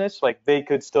concern business, like they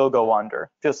could still go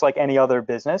under, just like any other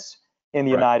business in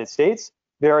the United States.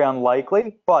 Very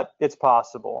unlikely, but it's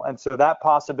possible. And so that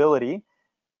possibility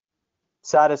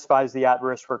satisfies the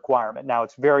at-risk requirement. Now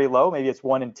it's very low, maybe it's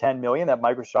 1 in 10 million that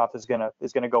Microsoft is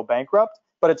gonna go bankrupt,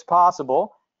 but it's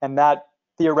possible, and that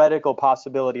theoretical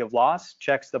possibility of loss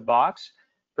checks the box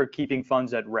for keeping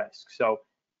funds at risk. So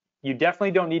you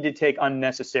definitely don't need to take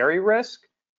unnecessary risk,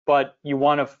 but you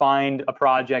want to find a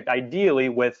project ideally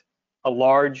with a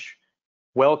large,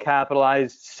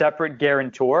 well-capitalized, separate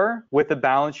guarantor with a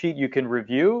balance sheet you can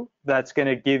review that's going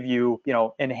to give you,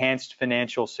 enhanced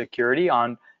financial security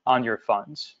on your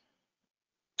funds.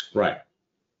 Right.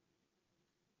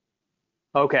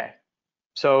 Okay.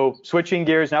 So switching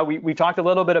gears now, we talked a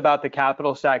little bit about the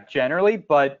capital stack generally,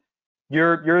 but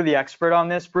you're the expert on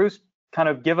this, Bruce. Kind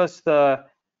of give us the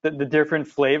different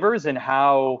flavors and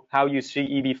how you see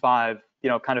EB-5,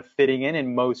 kind of fitting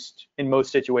in most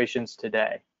situations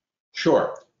today.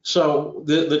 Sure. So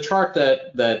the chart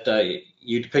that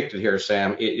you depicted here,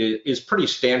 Sam, is pretty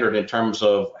standard in terms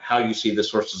of how you see the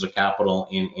sources of capital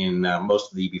in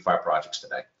most of the EB-5 projects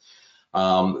today.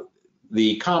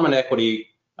 The common equity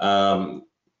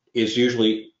is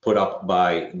usually put up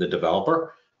by the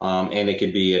developer, and it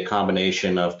could be a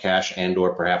combination of cash and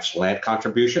or perhaps land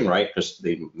contribution, right? Because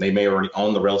they may already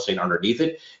own the real estate underneath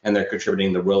it, and they're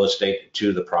contributing the real estate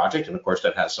to the project, and of course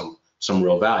that has some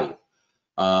real value.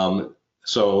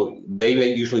 So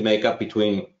they usually make up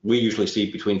we usually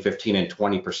see between 15 and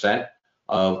 20%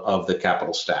 of the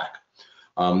capital stack.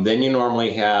 Then you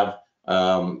normally have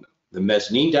the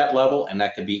mezzanine debt level, and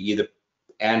that could be either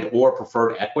and or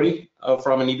preferred equity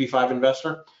from an EB-5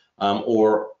 investor,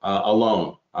 or a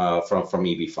loan from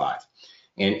EB-5.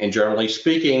 And generally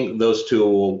speaking, those two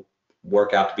will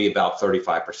work out to be about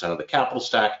 35% of the capital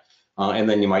stack, and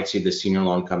then you might see the senior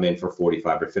loan come in for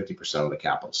 45 or 50% of the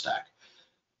capital stack.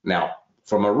 Now,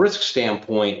 from a risk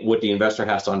standpoint, what the investor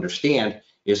has to understand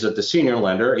is that the senior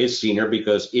lender is senior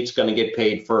because it's going to get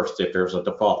paid first if there's a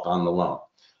default on the loan.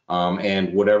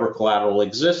 And whatever collateral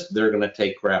exists, they're going to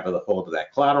take hold of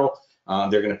that collateral.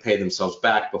 They're going to pay themselves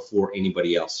back before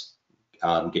anybody else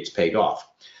gets paid off.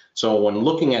 So when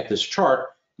looking at this chart,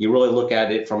 you really look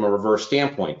at it from a reverse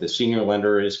standpoint. The senior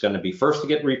lender is going to be first to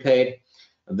get repaid,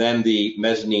 then the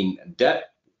mezzanine debt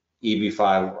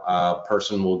EB-5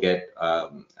 person will get a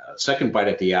second bite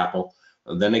at the apple.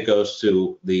 Then it goes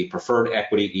to the preferred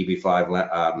equity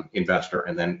EB-5 investor,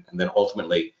 and then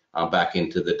ultimately back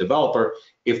into the developer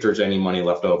if there's any money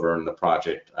left over in the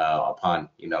project upon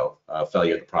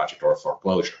failure of the project or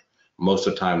foreclosure. Most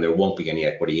of the time there won't be any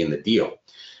equity in the deal.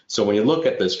 So when you look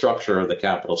at the structure of the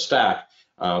capital stack,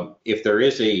 if there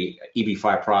is a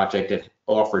EB-5 project that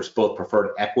offers both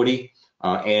preferred equity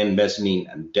and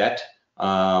mezzanine debt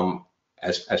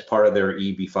as part of their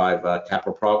EB-5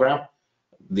 capital program,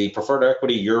 the preferred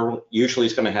equity usually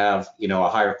is going to have a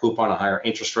higher coupon, a higher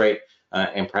interest rate,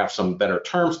 and perhaps some better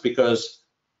terms because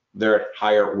they're at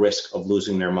higher risk of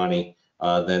losing their money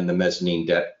than the mezzanine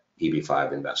debt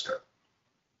EB-5 investor,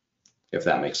 if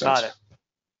that makes sense. Got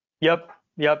it.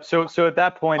 Yep. So at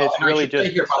that point, it's really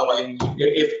just here, by the way,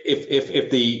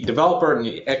 if the developer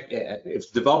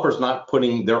is not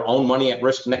putting their own money at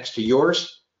risk next to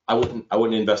yours, I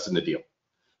wouldn't invest in the deal.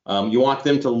 You want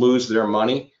them to lose their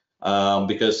money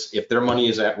because if their money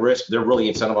is at risk, they're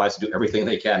really incentivized to do everything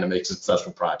they can to make a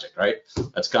successful project, right?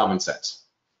 That's common sense.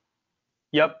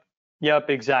 Yep,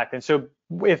 exactly. And so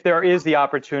if there is the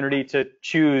opportunity to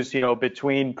choose,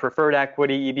 between preferred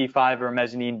equity, EB-5, or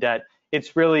mezzanine debt,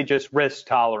 it's really just risk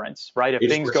tolerance, right? If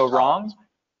things go wrong,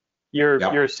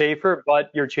 you're safer,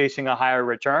 but you're chasing a higher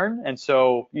return. And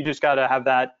so you just got to have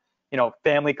that,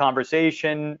 family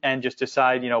conversation and just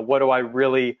decide, what do I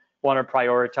really want to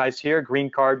prioritize here? Green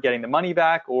card, getting the money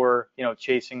back, or,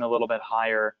 chasing a little bit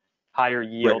higher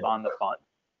yield on the fund.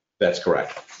 That's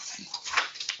correct.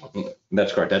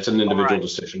 That's correct. That's an individual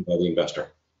decision by the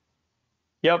investor.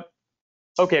 Yep.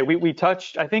 Okay, we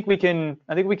touched. I think we can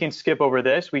skip over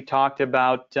this. We talked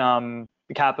about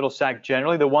the capital stack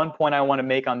generally. The one point I want to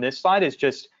make on this slide is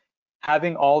just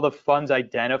having all the funds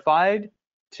identified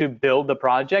to build the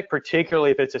project,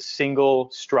 particularly if it's a single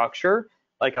structure,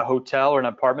 like a hotel or an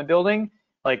apartment building,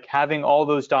 like having all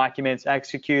those documents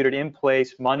executed in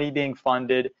place, money being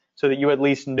funded, so that you at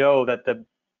least know that the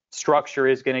structure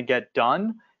is going to get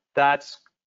done. That's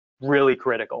really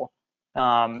critical,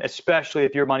 especially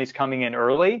if your money's coming in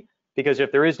early, because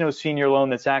if there is no senior loan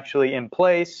that's actually in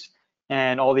place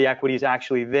and all the equity is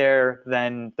actually there,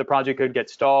 then the project could get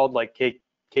stalled, like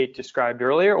Kate described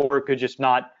earlier, or it could just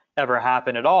not ever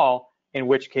happen at all, in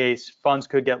which case funds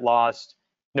could get lost,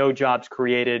 no jobs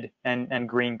created, and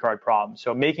green card problems.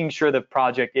 So making sure the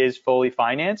project is fully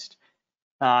financed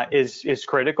is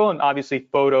critical. And obviously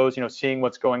photos, seeing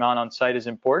what's going on site is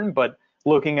important, but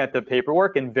looking at the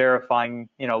paperwork and verifying,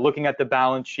 looking at the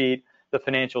balance sheet, the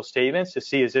financial statements to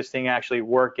see, is this thing actually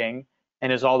working,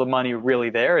 and is all the money really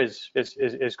there is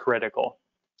critical.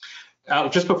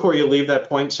 Just before you leave that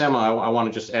point, Sam, I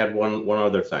want to just add one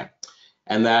other thing,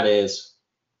 and that is,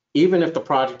 even if the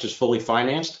project is fully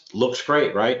financed, looks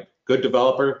great, right? Good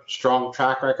developer, strong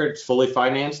track record, it's fully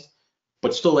financed,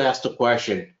 but still ask the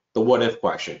question, the what if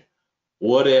question.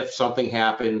 What if something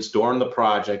happens during the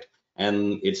project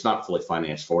and it's not fully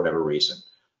financed for whatever reason?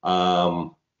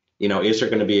 Is there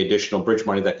going to be additional bridge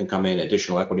money that can come in,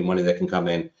 additional equity money that can come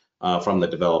in from the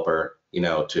developer,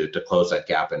 to close that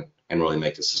gap and really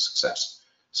make this a success?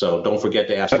 So don't forget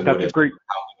to ask the what if, how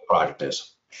the project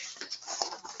is.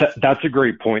 That's a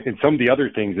great point. And some of the other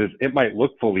things is it might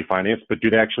look fully financed, but do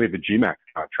they actually have a GMAX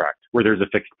contract where there's a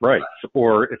fixed price?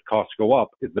 Or if costs go up,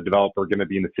 is the developer going to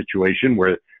be in a situation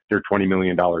where they're $20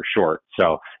 million short?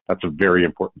 So that's a very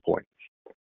important point.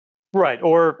 Right,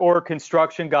 or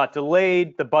construction got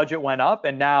delayed, the budget went up,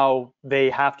 and now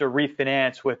they have to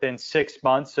refinance within 6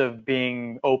 months of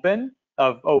being opening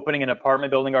an apartment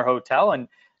building or hotel. And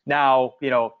now,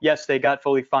 yes, they got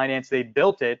fully financed, they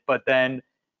built it, but then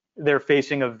they're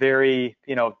facing a very,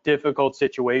 difficult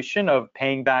situation of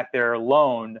paying back their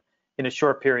loan in a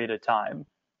short period of time,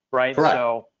 right? Correct.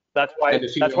 So that's why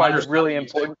it's really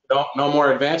important. No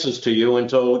more advances to you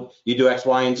until you do X,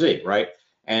 Y, and Z, right?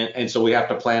 And so we have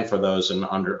to plan for those and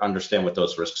understand what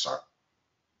those risks are.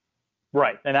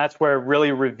 Right, and that's where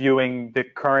really reviewing the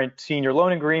current senior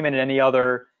loan agreement and any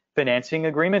other financing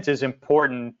agreements is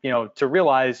important, to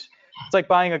realize it's like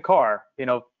buying a car.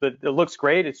 It looks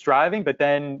great, it's driving, but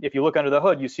then if you look under the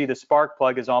hood, you see the spark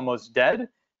plug is almost dead.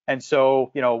 And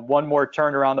so, one more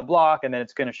turn around the block and then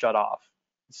it's going to shut off.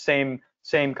 Same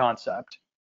concept.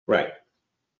 Right.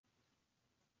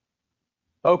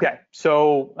 Okay,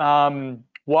 so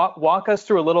walk us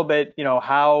through a little bit,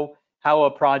 how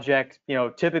a project,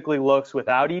 typically looks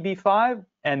without EB-5,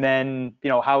 and then,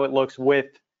 how it looks with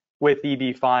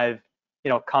EB-5,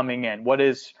 coming in.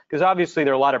 Because obviously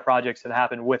there are a lot of projects that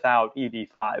happen without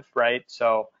EB-5, right?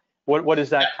 So what does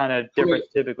that kind of difference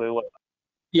typically look like?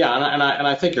 Yeah, and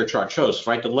I think your chart shows,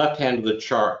 right? The left hand of the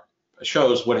chart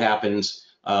shows what happens,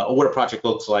 or what a project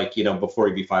looks like, before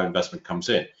EB-5 investment comes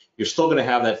in. You're still going to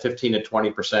have that 15 to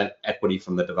 20% equity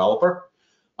from the developer.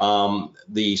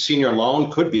 The senior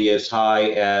loan could be as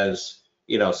high as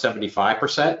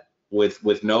 75%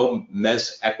 with no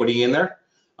mezz equity in there,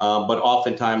 but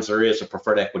oftentimes there is a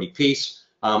preferred equity piece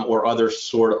or other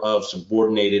sort of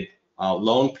subordinated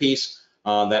loan piece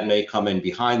that may come in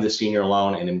behind the senior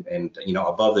loan and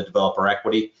above the developer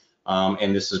equity,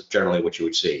 and this is generally what you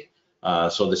would see.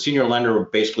 So the senior lender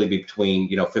would basically be between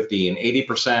 50 and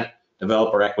 80%,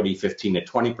 developer equity 15 to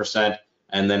 20%,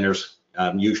 and then there's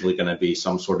usually going to be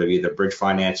some sort of either bridge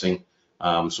financing,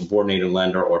 subordinated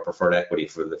lender, or preferred equity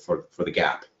for the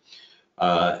gap.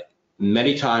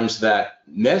 Many times that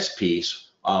mezz piece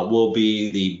will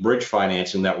be the bridge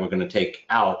financing that we're going to take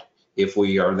out if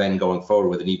we are then going forward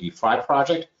with an EB-5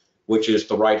 project, which is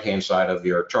the right-hand side of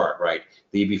your chart, right?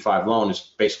 The EB-5 loan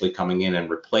is basically coming in and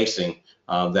replacing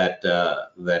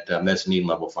that mezzanine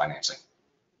level financing.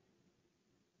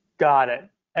 Got it.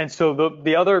 And so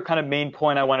the other kind of main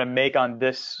point I want to make on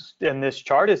this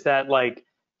chart is that, like,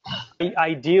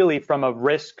 ideally from a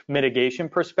risk mitigation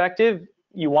perspective,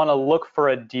 you want to look for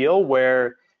a deal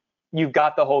where you've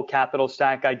got the whole capital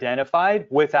stack identified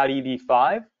without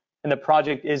EB-5, and the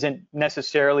project isn't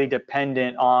necessarily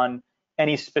dependent on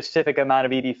any specific amount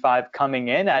of EB-5 coming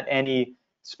in at any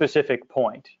specific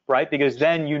point, right? Because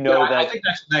then that. I think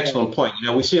that's an excellent point.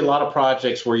 We see a lot of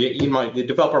projects where the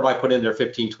developer might put in their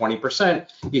 15, 20%.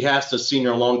 He has the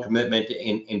senior loan commitment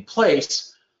in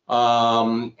place,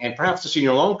 and perhaps the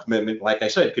senior loan commitment, like I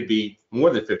said, could be more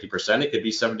than 50%. It could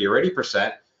be 70 or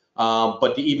 80%.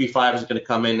 But the EB-5 is going to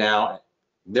come in now.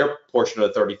 Their portion of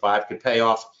the 35 could pay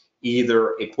off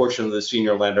either a portion of the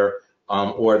senior lender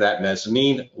or that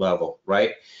mezzanine level,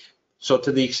 right? So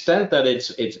to the extent that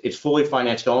it's fully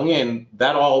financed going in,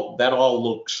 that all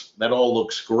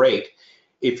looks great.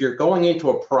 If you're going into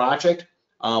a project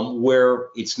where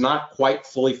it's not quite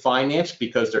fully financed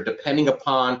because they're depending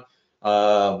upon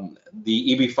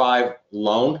the EB-5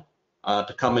 loan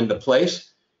to come into place,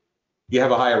 you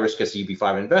have a higher risk as the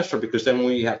EB-5 investor, because then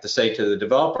what you have to say to the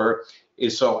developer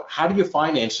is, so how do you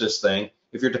finance this thing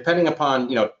if you're depending upon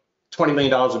 $20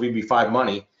 million of EB-5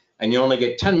 money and you only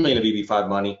get 10 million of EB-5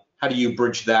 money? How do you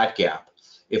bridge that gap?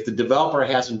 If the developer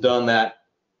hasn't done that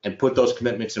and put those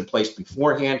commitments in place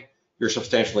beforehand, you're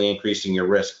substantially increasing your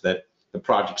risk that the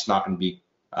project's not going to be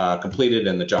completed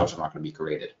and the jobs are not going to be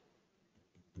created.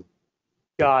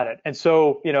 Got it. And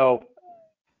so,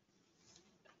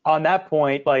 on that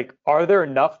point, like, are there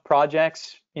enough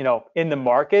projects, in the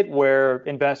market where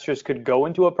investors could go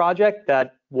into a project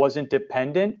that wasn't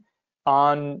dependent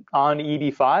on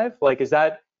EB-5? Like, is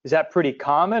that pretty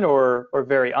common or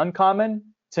very uncommon,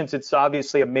 since it's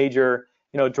obviously a major,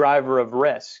 driver of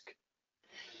risk?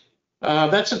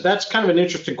 That's kind of an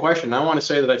interesting question. I want to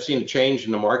say that I've seen a change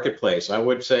in the marketplace. I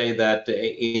would say that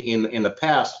in the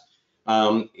past,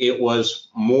 it was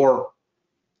more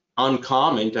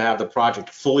uncommon to have the project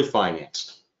fully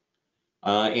financed,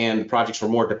 and projects were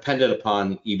more dependent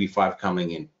upon EB-5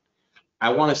 coming in. I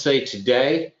want to say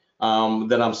today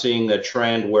that I'm seeing the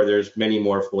trend where there's many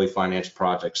more fully financed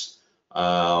projects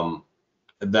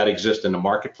that exist in the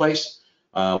marketplace.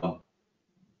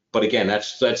 But again,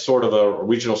 that's sort of a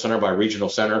regional center by regional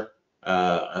center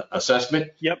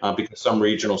assessment. Yep. Because some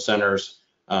regional centers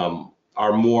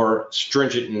are more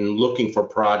stringent in looking for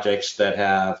projects that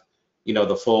have,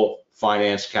 the full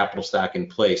finance capital stack in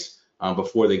place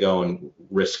before they go and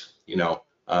risk,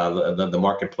 the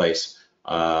marketplace,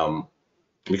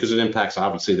 because it impacts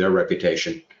obviously their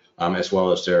reputation as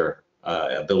well as their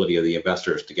ability of the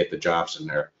investors to get the jobs and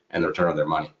the return on their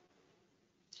money.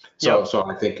 So, so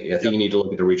I think you need to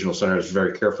look at the regional centers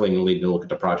very carefully, and you need to look at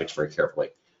the projects very carefully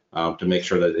to make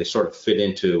sure that they sort of fit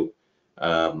into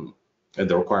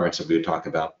the requirements that we were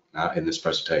talking about in this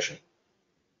presentation.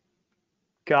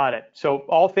 Got it. So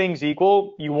all things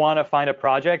equal, you want to find a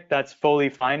project that's fully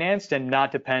financed and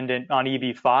not dependent on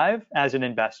EB-5 as an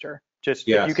investor. Just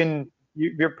if you can,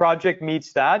 your project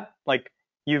meets that, like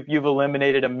you've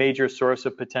eliminated a major source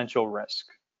of potential risk.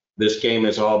 This game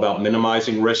is all about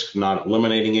minimizing risk, not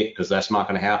eliminating it, because that's not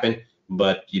going to happen.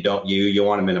 But you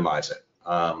want to minimize it.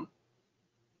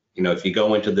 If you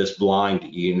go into this blind,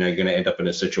 you're going to end up in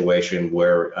a situation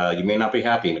where you may not be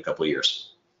happy in a couple of years.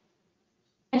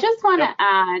 I just want to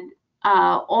add,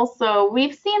 also,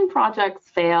 we've seen projects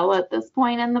fail at this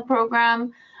point in the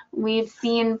program. We've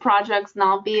seen projects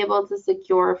not be able to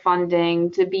secure funding,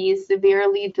 to be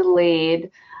severely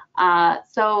delayed.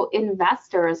 So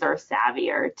investors are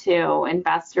savvier too.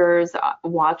 Investors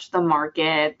watch the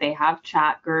market, they have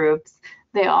chat groups,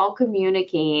 they all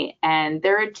communicate, and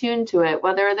they're attuned to it,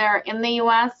 whether they're in the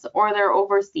US or they're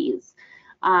overseas.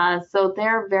 So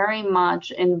they're very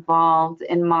much involved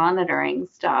in monitoring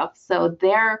stuff. So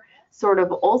their sort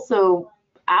of also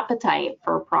appetite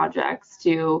for projects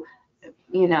to,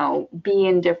 be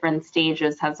in different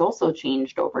stages has also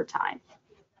changed over time.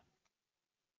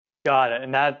 Got it.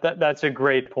 And that's a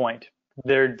great point.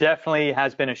 There definitely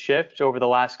has been a shift over the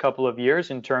last couple of years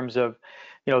in terms of,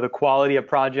 the quality of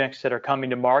projects that are coming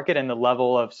to market and the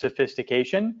level of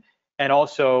sophistication. And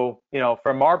also,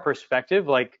 from our perspective,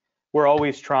 like, we're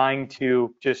always trying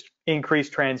to just increase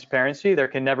transparency. There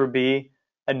can never be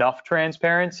enough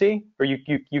transparency, or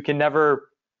you can never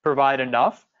provide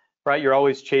enough, right? You're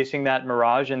always chasing that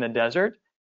mirage in the desert.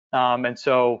 And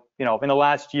so, in the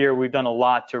last year, we've done a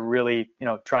lot to really,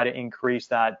 try to increase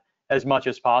that as much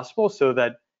as possible so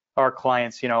that our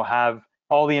clients, have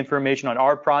all the information on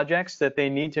our projects that they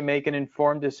need to make an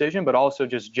informed decision, but also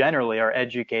just generally are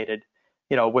educated,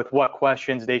 with what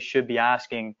questions they should be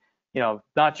asking,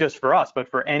 not just for us, but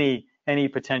for any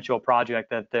potential project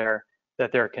that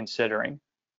they're considering.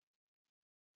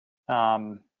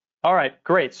 All right,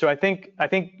 great. So I think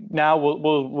now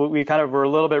we kind of were a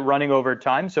little bit running over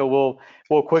time, so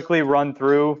we'll quickly run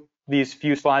through these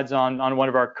few slides on one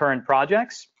of our current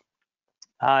projects,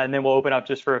 and then we'll open up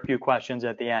just for a few questions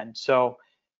at the end. So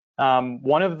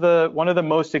one of the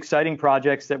most exciting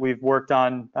projects that we've worked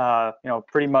on,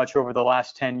 pretty much over the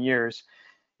last 10 years,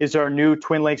 is our new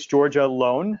Twin Lakes, Georgia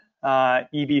loan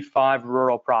EB-5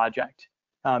 rural project.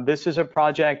 This is a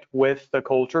project with the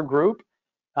Culture Group.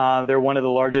 They're one of the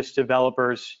largest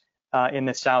developers in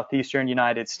the southeastern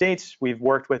United States. We've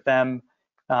worked with them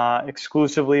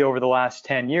exclusively over the last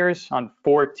 10 years on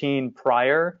 14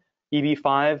 prior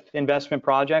EB-5 investment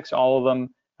projects, all of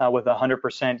them with 100%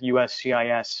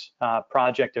 USCIS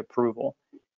project approval.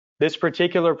 This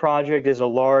particular project is a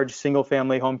large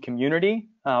single-family home community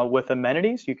with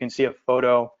amenities. You can see a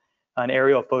photo, an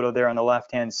aerial photo there on the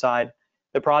left-hand side.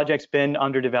 The project's been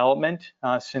under development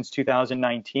since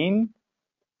 2019.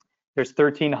 There's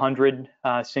 1,300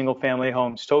 single-family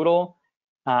homes total.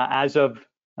 As of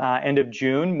end of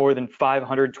June, more than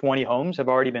 520 homes have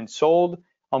already been sold.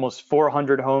 Almost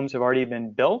 400 homes have already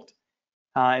been built.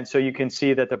 And so you can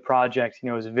see that the project,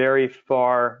 is very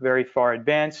far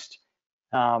advanced.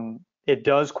 It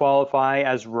does qualify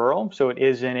as rural, so it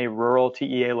is in a rural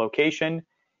TEA location.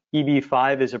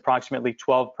 EB-5 is approximately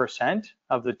 12%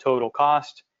 of the total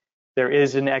cost. There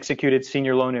is an executed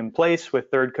senior loan in place with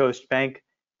Third Coast Bank.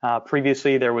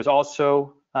 Previously, there was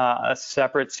also a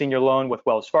separate senior loan with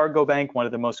Wells Fargo Bank, one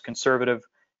of the most conservative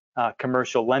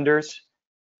commercial lenders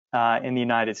in the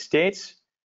United States.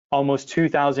 Almost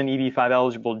 2,000 EB-5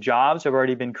 eligible jobs have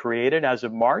already been created as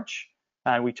of March.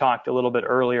 And we talked a little bit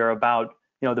earlier about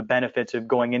the benefits of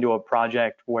going into a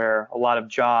project where a lot of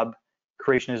job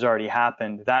creation has already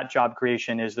happened. That job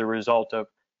creation is the result of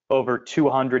over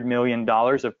 $200 million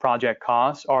of project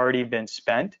costs already been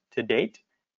spent to date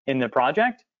in the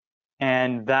project.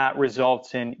 And that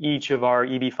results in each of our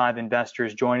EB-5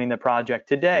 investors joining the project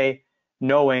today,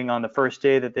 knowing on the first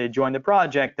day that they join the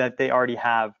project that they already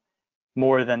have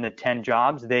more than the 10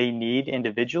 jobs they need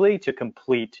individually to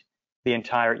complete the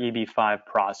entire EB-5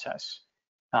 process.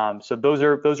 So those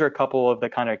are a couple of the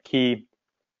kind of key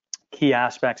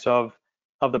aspects of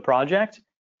the project.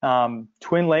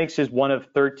 Twin Lakes is one of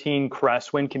 13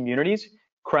 Crestwind communities.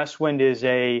 Crestwind is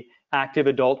a active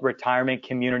adult retirement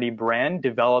community brand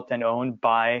developed and owned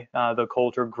by the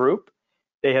Coulter Group.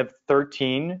 They have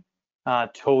 13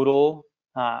 total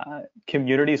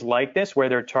communities like this where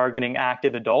they're targeting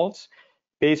active adults,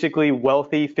 basically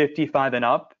wealthy 55 and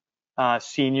up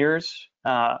seniors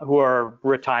who are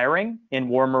retiring in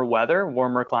warmer weather,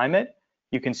 warmer climate.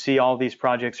 You can see all these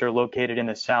projects are located in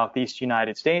the Southeast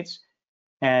United States.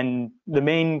 And the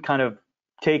main kind of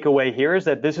takeaway here is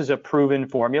that this is a proven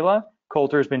formula.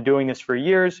 Coulter's been doing this for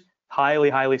years,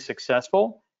 highly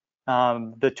successful.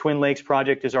 The Twin Lakes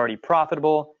project is already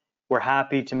profitable. We're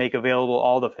happy to make available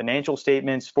all the financial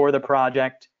statements for the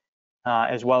project,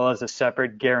 as well as a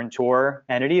separate guarantor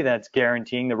entity that's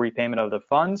guaranteeing the repayment of the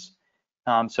funds.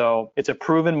 So it's a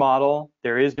proven model.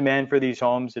 There is demand for these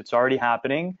homes. It's already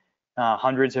happening.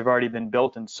 Hundreds have already been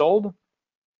built and sold.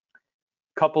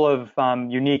 A couple of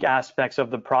unique aspects of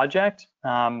the project.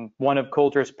 One of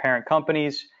Coulter's parent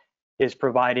companies is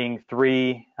providing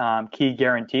 3 key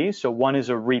guarantees. So one is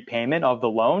a repayment of the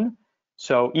loan.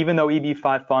 So even though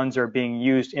EB-5 funds are being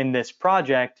used in this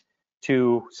project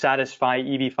to satisfy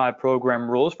EB-5 program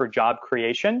rules for job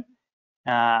creation,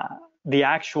 the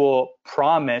actual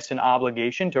promise and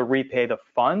obligation to repay the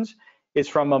funds is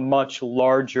from a much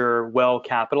larger,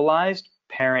 well-capitalized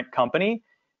parent company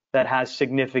that has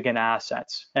significant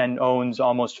assets and owns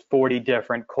almost 40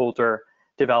 different Coulter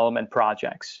development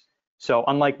projects. So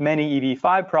unlike many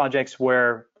EB-5 projects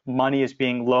where money is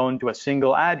being loaned to a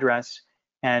single address,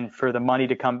 and for the money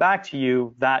to come back to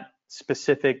you, that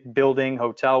specific building,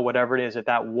 hotel, whatever it is at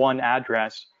that one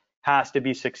address has to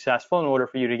be successful in order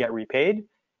for you to get repaid.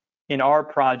 In our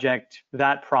project,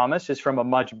 that promise is from a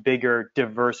much bigger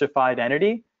diversified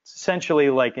entity. It's essentially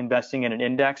like investing in an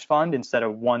index fund instead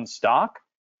of one stock.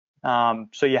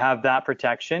 So you have that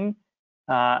protection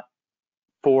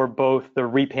for both the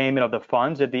repayment of the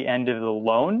funds at the end of the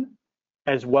loan,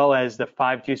 as well as the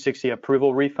 5260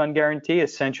 approval refund guarantee.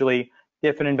 Essentially,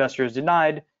 if an investor is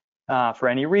denied for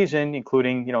any reason,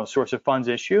 including source of funds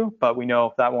issue, but we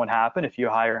know that won't happen if you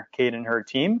hire Kate and her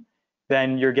team,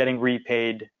 then you're getting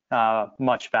repaid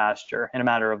much faster in a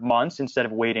matter of months instead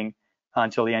of waiting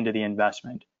until the end of the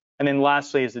investment. And then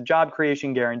lastly is the job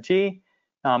creation guarantee,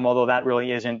 although that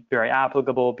really isn't very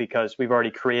applicable because we've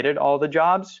already created all the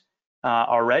jobs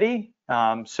already.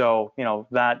 So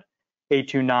that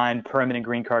 829 permanent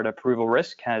green card approval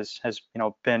risk has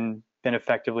been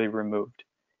effectively removed.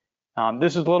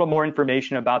 This is a little more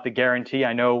information about the guarantee.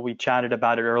 I know we chatted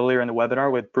about it earlier in the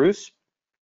webinar with Bruce,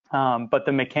 but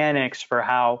the mechanics for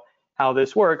how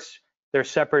this works, their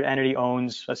separate entity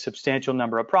owns a substantial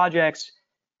number of projects.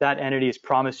 That entity is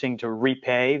promising to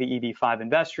repay the EB-5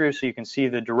 investors. So you can see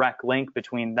the direct link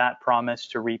between that promise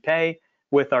to repay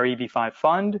with our EB-5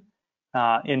 fund,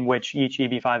 in which each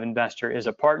EB-5 investor is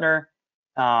a partner.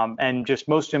 And just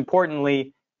most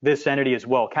importantly, this entity is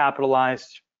well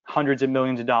capitalized, hundreds of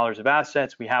millions of dollars of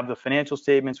assets. We have the financial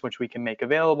statements, which we can make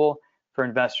available for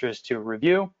investors to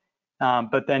review.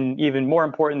 But then even more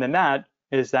important than that,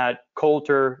 is that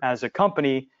Coulter as a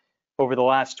company, over the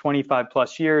last 25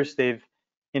 plus years, they've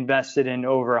invested in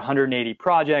over 180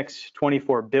 projects,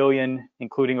 24 billion,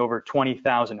 including over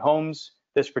 20,000 homes.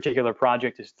 This particular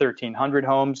project is 1,300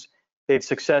 homes. They've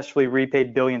successfully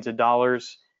repaid billions of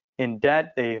dollars in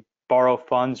debt. They borrow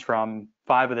funds from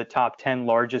 5 of the top 10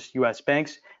 largest US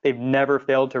banks. They've never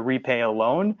failed to repay a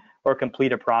loan or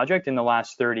complete a project in the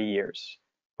last 30 years,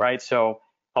 right? So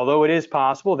although it is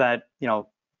possible that,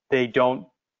 they don't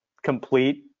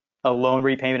complete a loan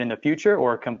repayment in the future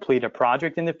or complete a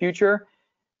project in the future,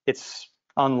 it's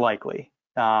unlikely.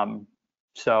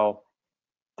 So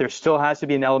there still has to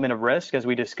be an element of risk, as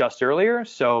we discussed earlier.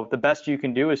 So the best you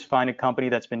can do is find a company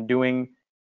that's been doing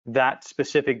that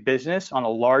specific business on a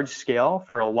large scale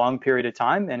for a long period of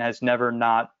time and has never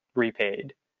not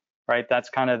repaid, right? That's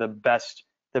kind of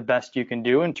the best you can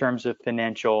do in terms of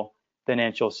financial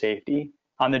safety.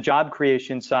 On the job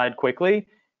creation side, quickly,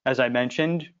 as I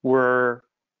mentioned, we're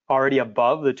already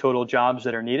above the total jobs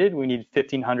that are needed. We need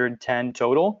 1,510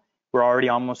 total. We're already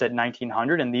almost at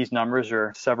 1,900, and these numbers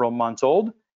are several months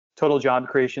old. Total job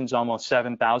creation is almost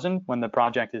 7,000 when the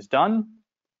project is done.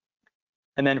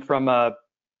 And then from a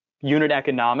unit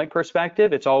economic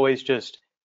perspective, it's always just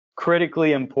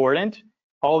critically important.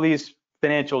 All these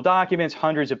financial documents,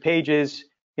 hundreds of pages,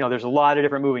 there's a lot of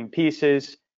different moving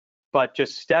pieces, but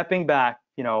just stepping back,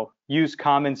 use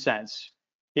common sense.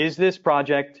 Is this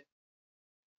project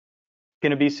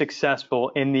going to be successful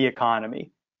in the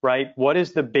economy, right? What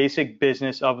is the basic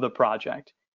business of the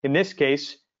project? In this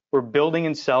case, we're building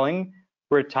and selling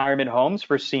retirement homes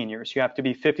for seniors. You have to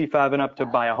be 55 and up to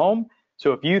buy a home.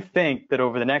 So if you think that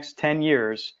over the next 10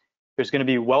 years, there's going to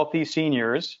be wealthy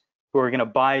seniors who are going to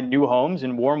buy new homes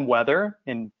in warm weather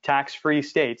in tax-free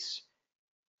states,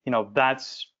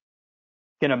 that's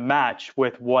going to match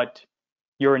with what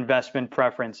your investment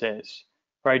preference is,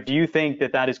 right? Do you think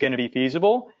that that is going to be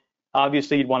feasible?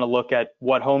 Obviously, you'd want to look at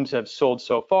what homes have sold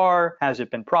so far. Has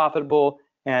it been profitable?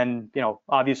 And,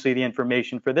 obviously the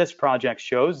information for this project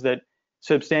shows that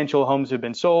substantial homes have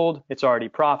been sold. It's already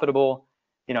profitable,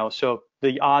 so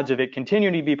the odds of it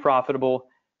continuing to be profitable,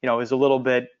 is a little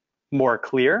bit more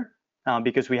clear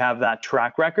because we have that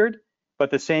track record.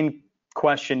 But the same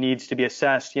question needs to be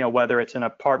assessed, whether it's an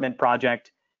apartment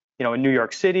project, in New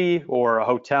York City or a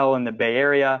hotel in the Bay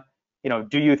Area.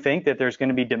 Do you think that there's going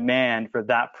to be demand for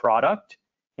that product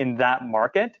in that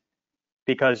market?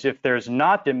 Because if there's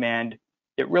not demand,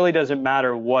 it really doesn't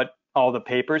matter what all the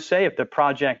papers say. If the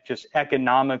project just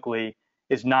economically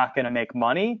is not going to make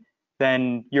money,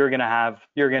 then you're going to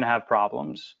have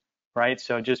problems, right?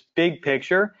 So just big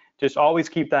picture, just always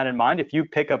keep that in mind. If you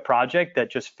pick a project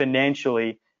that just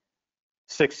financially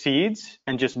succeeds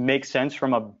and just makes sense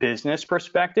from a business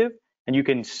perspective, and you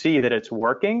can see that it's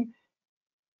working,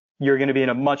 you're going to be in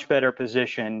a much better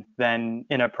position than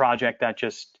in a project that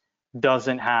just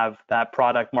doesn't have that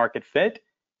product market fit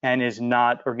and is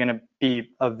not, or going to be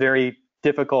a very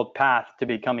difficult path to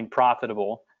becoming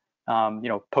profitable,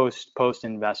 post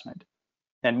investment.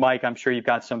 And Mike, I'm sure you've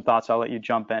got some thoughts. I'll let you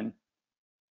jump in.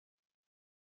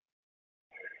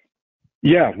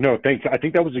 Yeah, no, thanks. I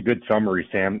think that was a good summary,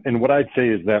 Sam. And what I'd say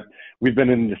is that we've been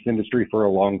in this industry for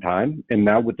a long time. And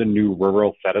now with the new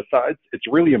rural set-asides, it's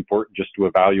really important just to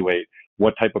evaluate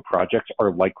what type of projects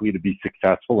are likely to be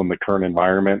successful in the current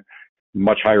environment.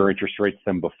 Much higher interest rates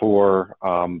than before.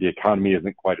 The economy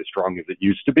isn't quite as strong as it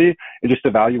used to be. And just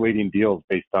evaluating deals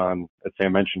based on, as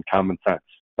Sam mentioned, common sense.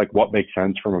 Like what makes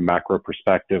sense from a macro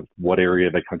perspective, what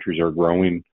area the countries are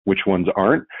growing, which ones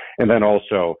aren't, and then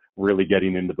also really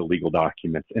getting into the legal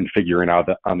documents and figuring out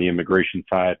that on the immigration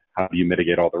side, how do you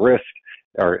mitigate all the risk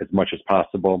or as much as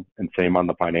possible, and same on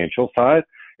the financial side.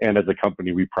 And as a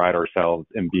company, we pride ourselves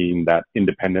in being that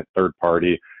independent third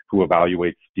party who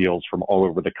evaluates deals from all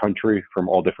over the country, from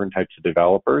all different types of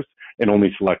developers, and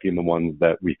only selecting the ones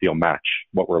that we feel match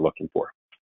what we're looking for.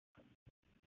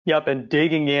 Yep, and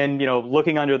digging in,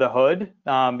 looking under the hood,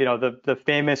 the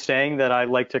famous saying that I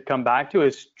like to come back to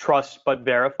is trust but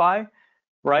verify,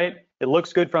 right? It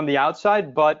looks good from the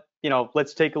outside, but,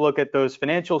 let's take a look at those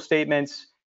financial statements.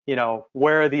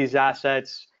 Where are these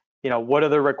assets? What are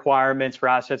the requirements for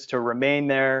assets to remain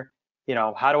there?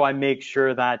 How do I make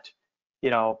sure that,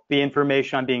 the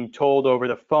information I'm being told over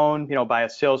the phone, by a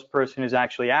salesperson is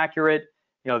actually accurate?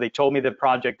 They told me the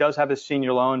project does have a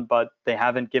senior loan, but they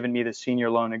haven't given me the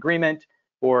senior loan agreement.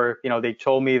 Or, they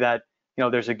told me that,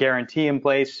 there's a guarantee in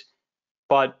place,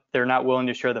 but they're not willing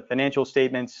to share the financial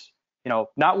statements,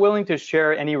 not willing to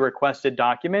share any requested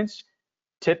documents,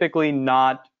 typically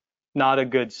not a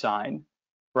good sign,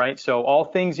 right? So all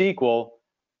things equal,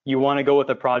 you want to go with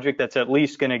a project that's at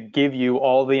least going to give you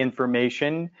all the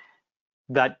information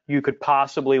that you could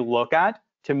possibly look at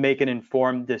to make an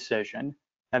informed decision.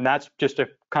 And that's just a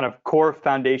kind of core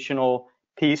foundational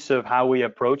piece of how we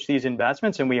approach these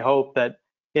investments. And we hope that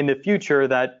in the future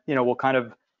that, we'll kind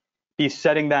of be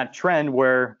setting that trend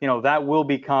where, that will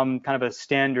become kind of a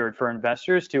standard for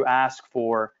investors to ask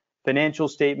for financial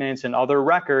statements and other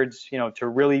records, to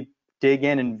really dig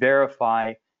in and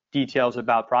verify details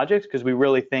about projects, because we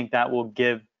really think that will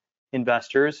give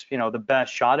investors, the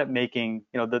best shot at making,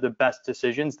 the best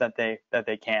decisions that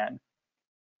they can.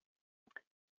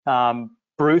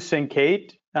 Bruce and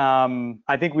Kate,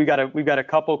 I think we've got a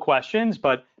couple questions,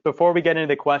 but before we get into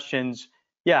the questions,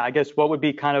 yeah, I guess what would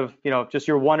be kind of, just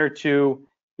your one or two,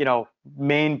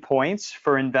 main points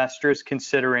for investors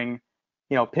considering,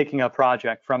 picking a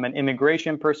project from an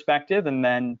immigration perspective, and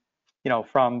then,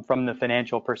 from the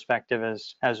financial perspective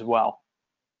as well.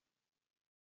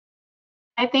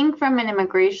 I think from an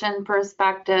immigration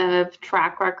perspective,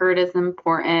 track record is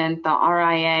important. The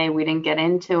RIA, we didn't get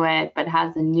into it, but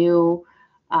has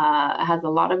a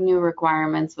lot of new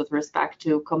requirements with respect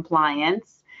to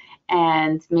compliance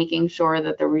and making sure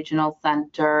that the regional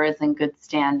center is in good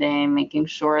standing, making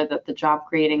sure that the job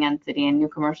creating entity and new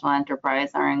commercial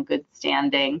enterprise are in good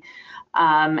standing.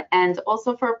 And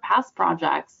also for past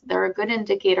projects, they're a good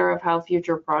indicator of how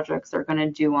future projects are going to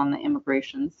do on the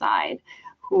immigration side.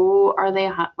 Who are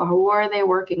they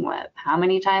working with? How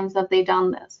many times have they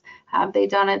done this? Have they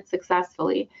done it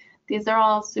successfully? These are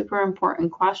all super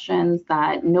important questions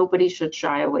that nobody should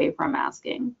shy away from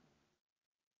asking.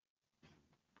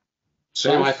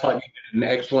 Sam, I thought you did an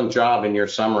excellent job in your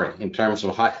summary in terms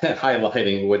of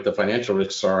highlighting what the financial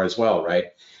risks are as well,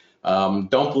 right? Don't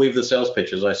believe the sales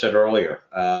pitch, as I said earlier.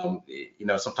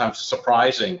 Sometimes it's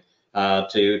surprising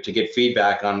to get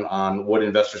feedback on what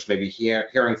investors may be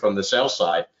hearing from the sales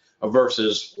side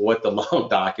versus what the loan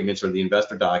documents or the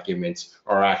investor documents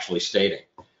are actually stating.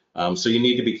 So you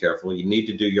need to be careful. You need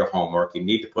to do your homework. You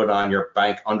need to put on your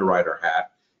bank underwriter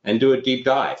hat and do a deep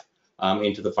dive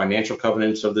into the financial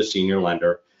covenants of the senior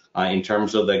lender in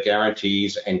terms of the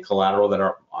guarantees and collateral that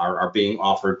are being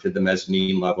offered to the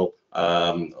mezzanine level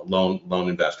loan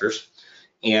investors.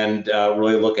 And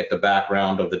really look at the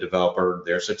background of the developer,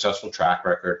 their successful track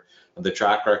record, the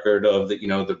track record of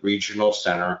the regional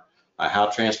center, how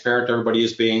transparent everybody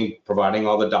is being, providing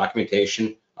all the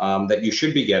documentation that you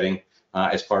should be getting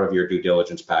as part of your due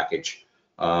diligence package.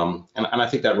 And I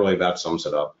think that really about sums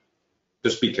it up.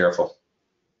 Just be careful.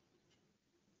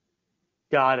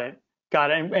 Got it.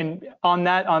 And on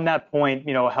that point,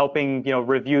 helping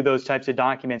review those types of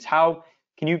documents, how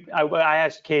can you? I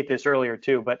asked Kate this earlier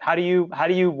too, but how do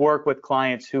you work with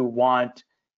clients who want,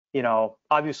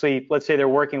 obviously, let's say they're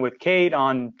working with Kate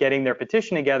on getting their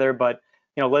petition together, but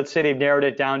let's say they've narrowed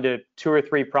it down to 2 or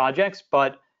 3 projects,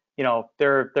 but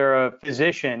they're a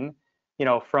physician,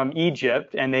 from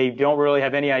Egypt, and they don't really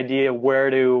have any idea where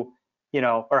to,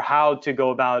 or how to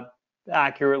go about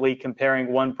accurately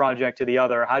comparing one project to the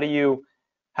other. How do you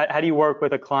work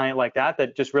with a client like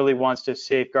that just really wants to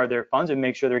safeguard their funds and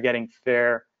make sure they're getting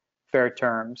fair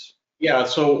terms? Yeah,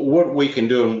 so what we can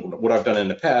do, and what I've done in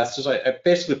the past, is I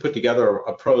basically put together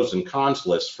a pros and cons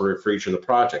list for each of the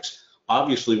projects.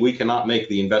 Obviously, we cannot make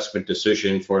the investment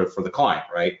decision for the client,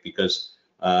 right? Because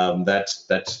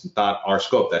that's not our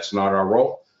scope, that's not our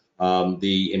role.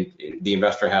 The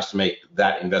investor has to make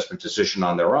that investment decision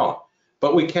on their own.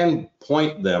 But we can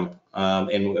point them,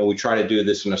 and we try to do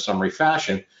this in a summary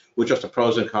fashion, with just a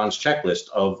pros and cons checklist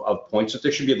of points that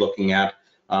they should be looking at,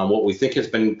 what we think has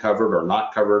been covered or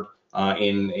not covered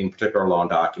in particular loan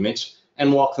documents,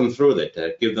 and walk them through that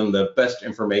to give them the best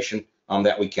information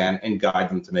that we can and guide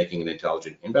them to making an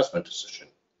intelligent investment decision.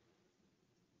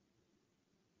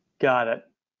 Got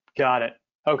it.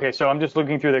 Okay, so I'm just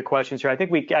looking through the questions here. I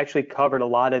think we actually covered a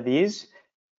lot of these.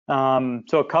 So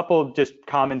a couple just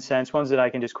common sense ones that I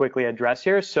can just quickly address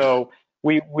here. So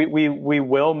we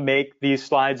will make these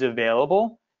slides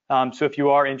available. So if you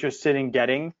are interested in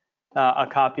getting a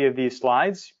copy of these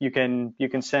slides, you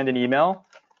can send an email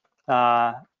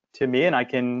to me, and I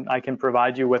can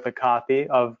provide you with a copy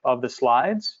of the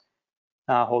slides.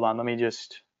 Hold on, let me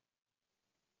just,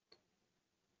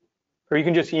 or you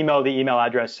can just email the email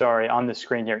address, sorry, on the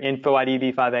screen here,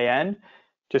 info@eb5an.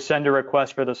 Just send a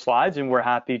request for the slides, and we're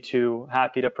happy to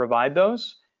provide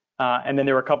those. And then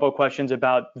there were a couple of questions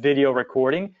about video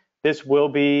recording. This will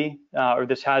be, or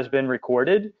this has been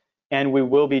recorded, and we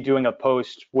will be doing a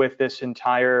post with this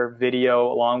entire video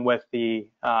along with the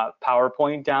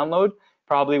PowerPoint download.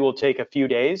 Probably will take a few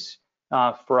days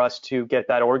for us to get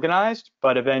that organized,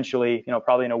 but eventually,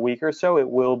 probably in a week or so, it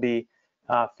will be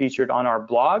featured on our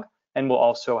blog, and we'll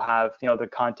also have, the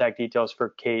contact details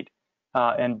for Kate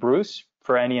and Bruce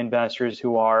for any investors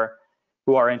who are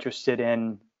interested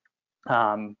in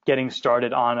getting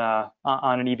started on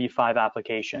an EB-5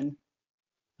 application.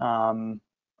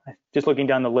 Just looking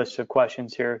down the list of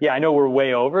questions here. Yeah, I know we're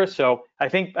way over, so I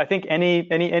think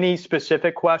any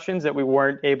specific questions that we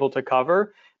weren't able to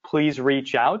cover, please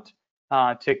reach out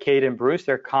to Kate and Bruce.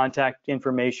 Their contact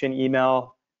information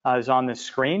email is on the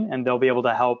screen, and they'll be able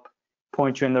to help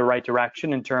point you in the right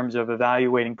direction in terms of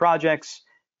evaluating projects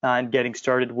and getting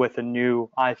started with a new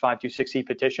I-526E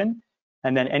petition.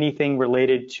 And then anything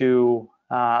related to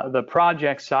the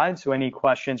project side, so any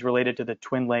questions related to the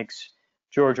Twin Lakes,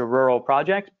 Georgia Rural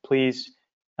Project, please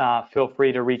feel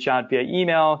free to reach out via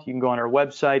email. You can go on our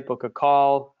website, book a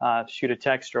call, shoot a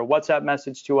text or a WhatsApp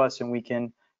message to us, and we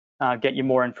can get you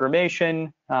more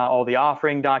information, all the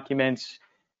offering documents,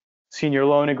 senior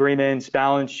loan agreements,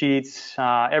 balance sheets,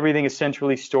 everything is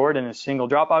centrally stored in a single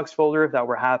Dropbox folder that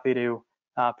we're happy to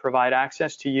provide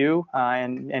access to you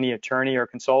and any attorney or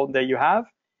consultant that you have.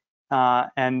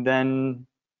 And then,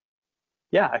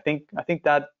 yeah, I think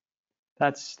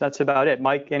that's about it.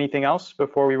 Mike, anything else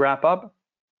before we wrap up?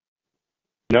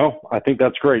 No, I think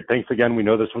that's great. Thanks again. We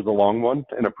know this was a long one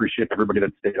and appreciate everybody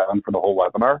that stayed on for the whole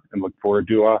webinar and look forward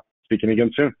to speaking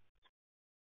again soon.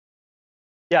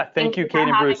 Yeah, thank you, Kate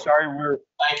and Bruce. Sorry we're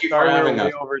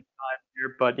way over time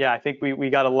here, but yeah, I think we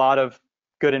got a lot of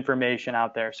good information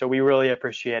out there, so we really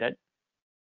appreciate it.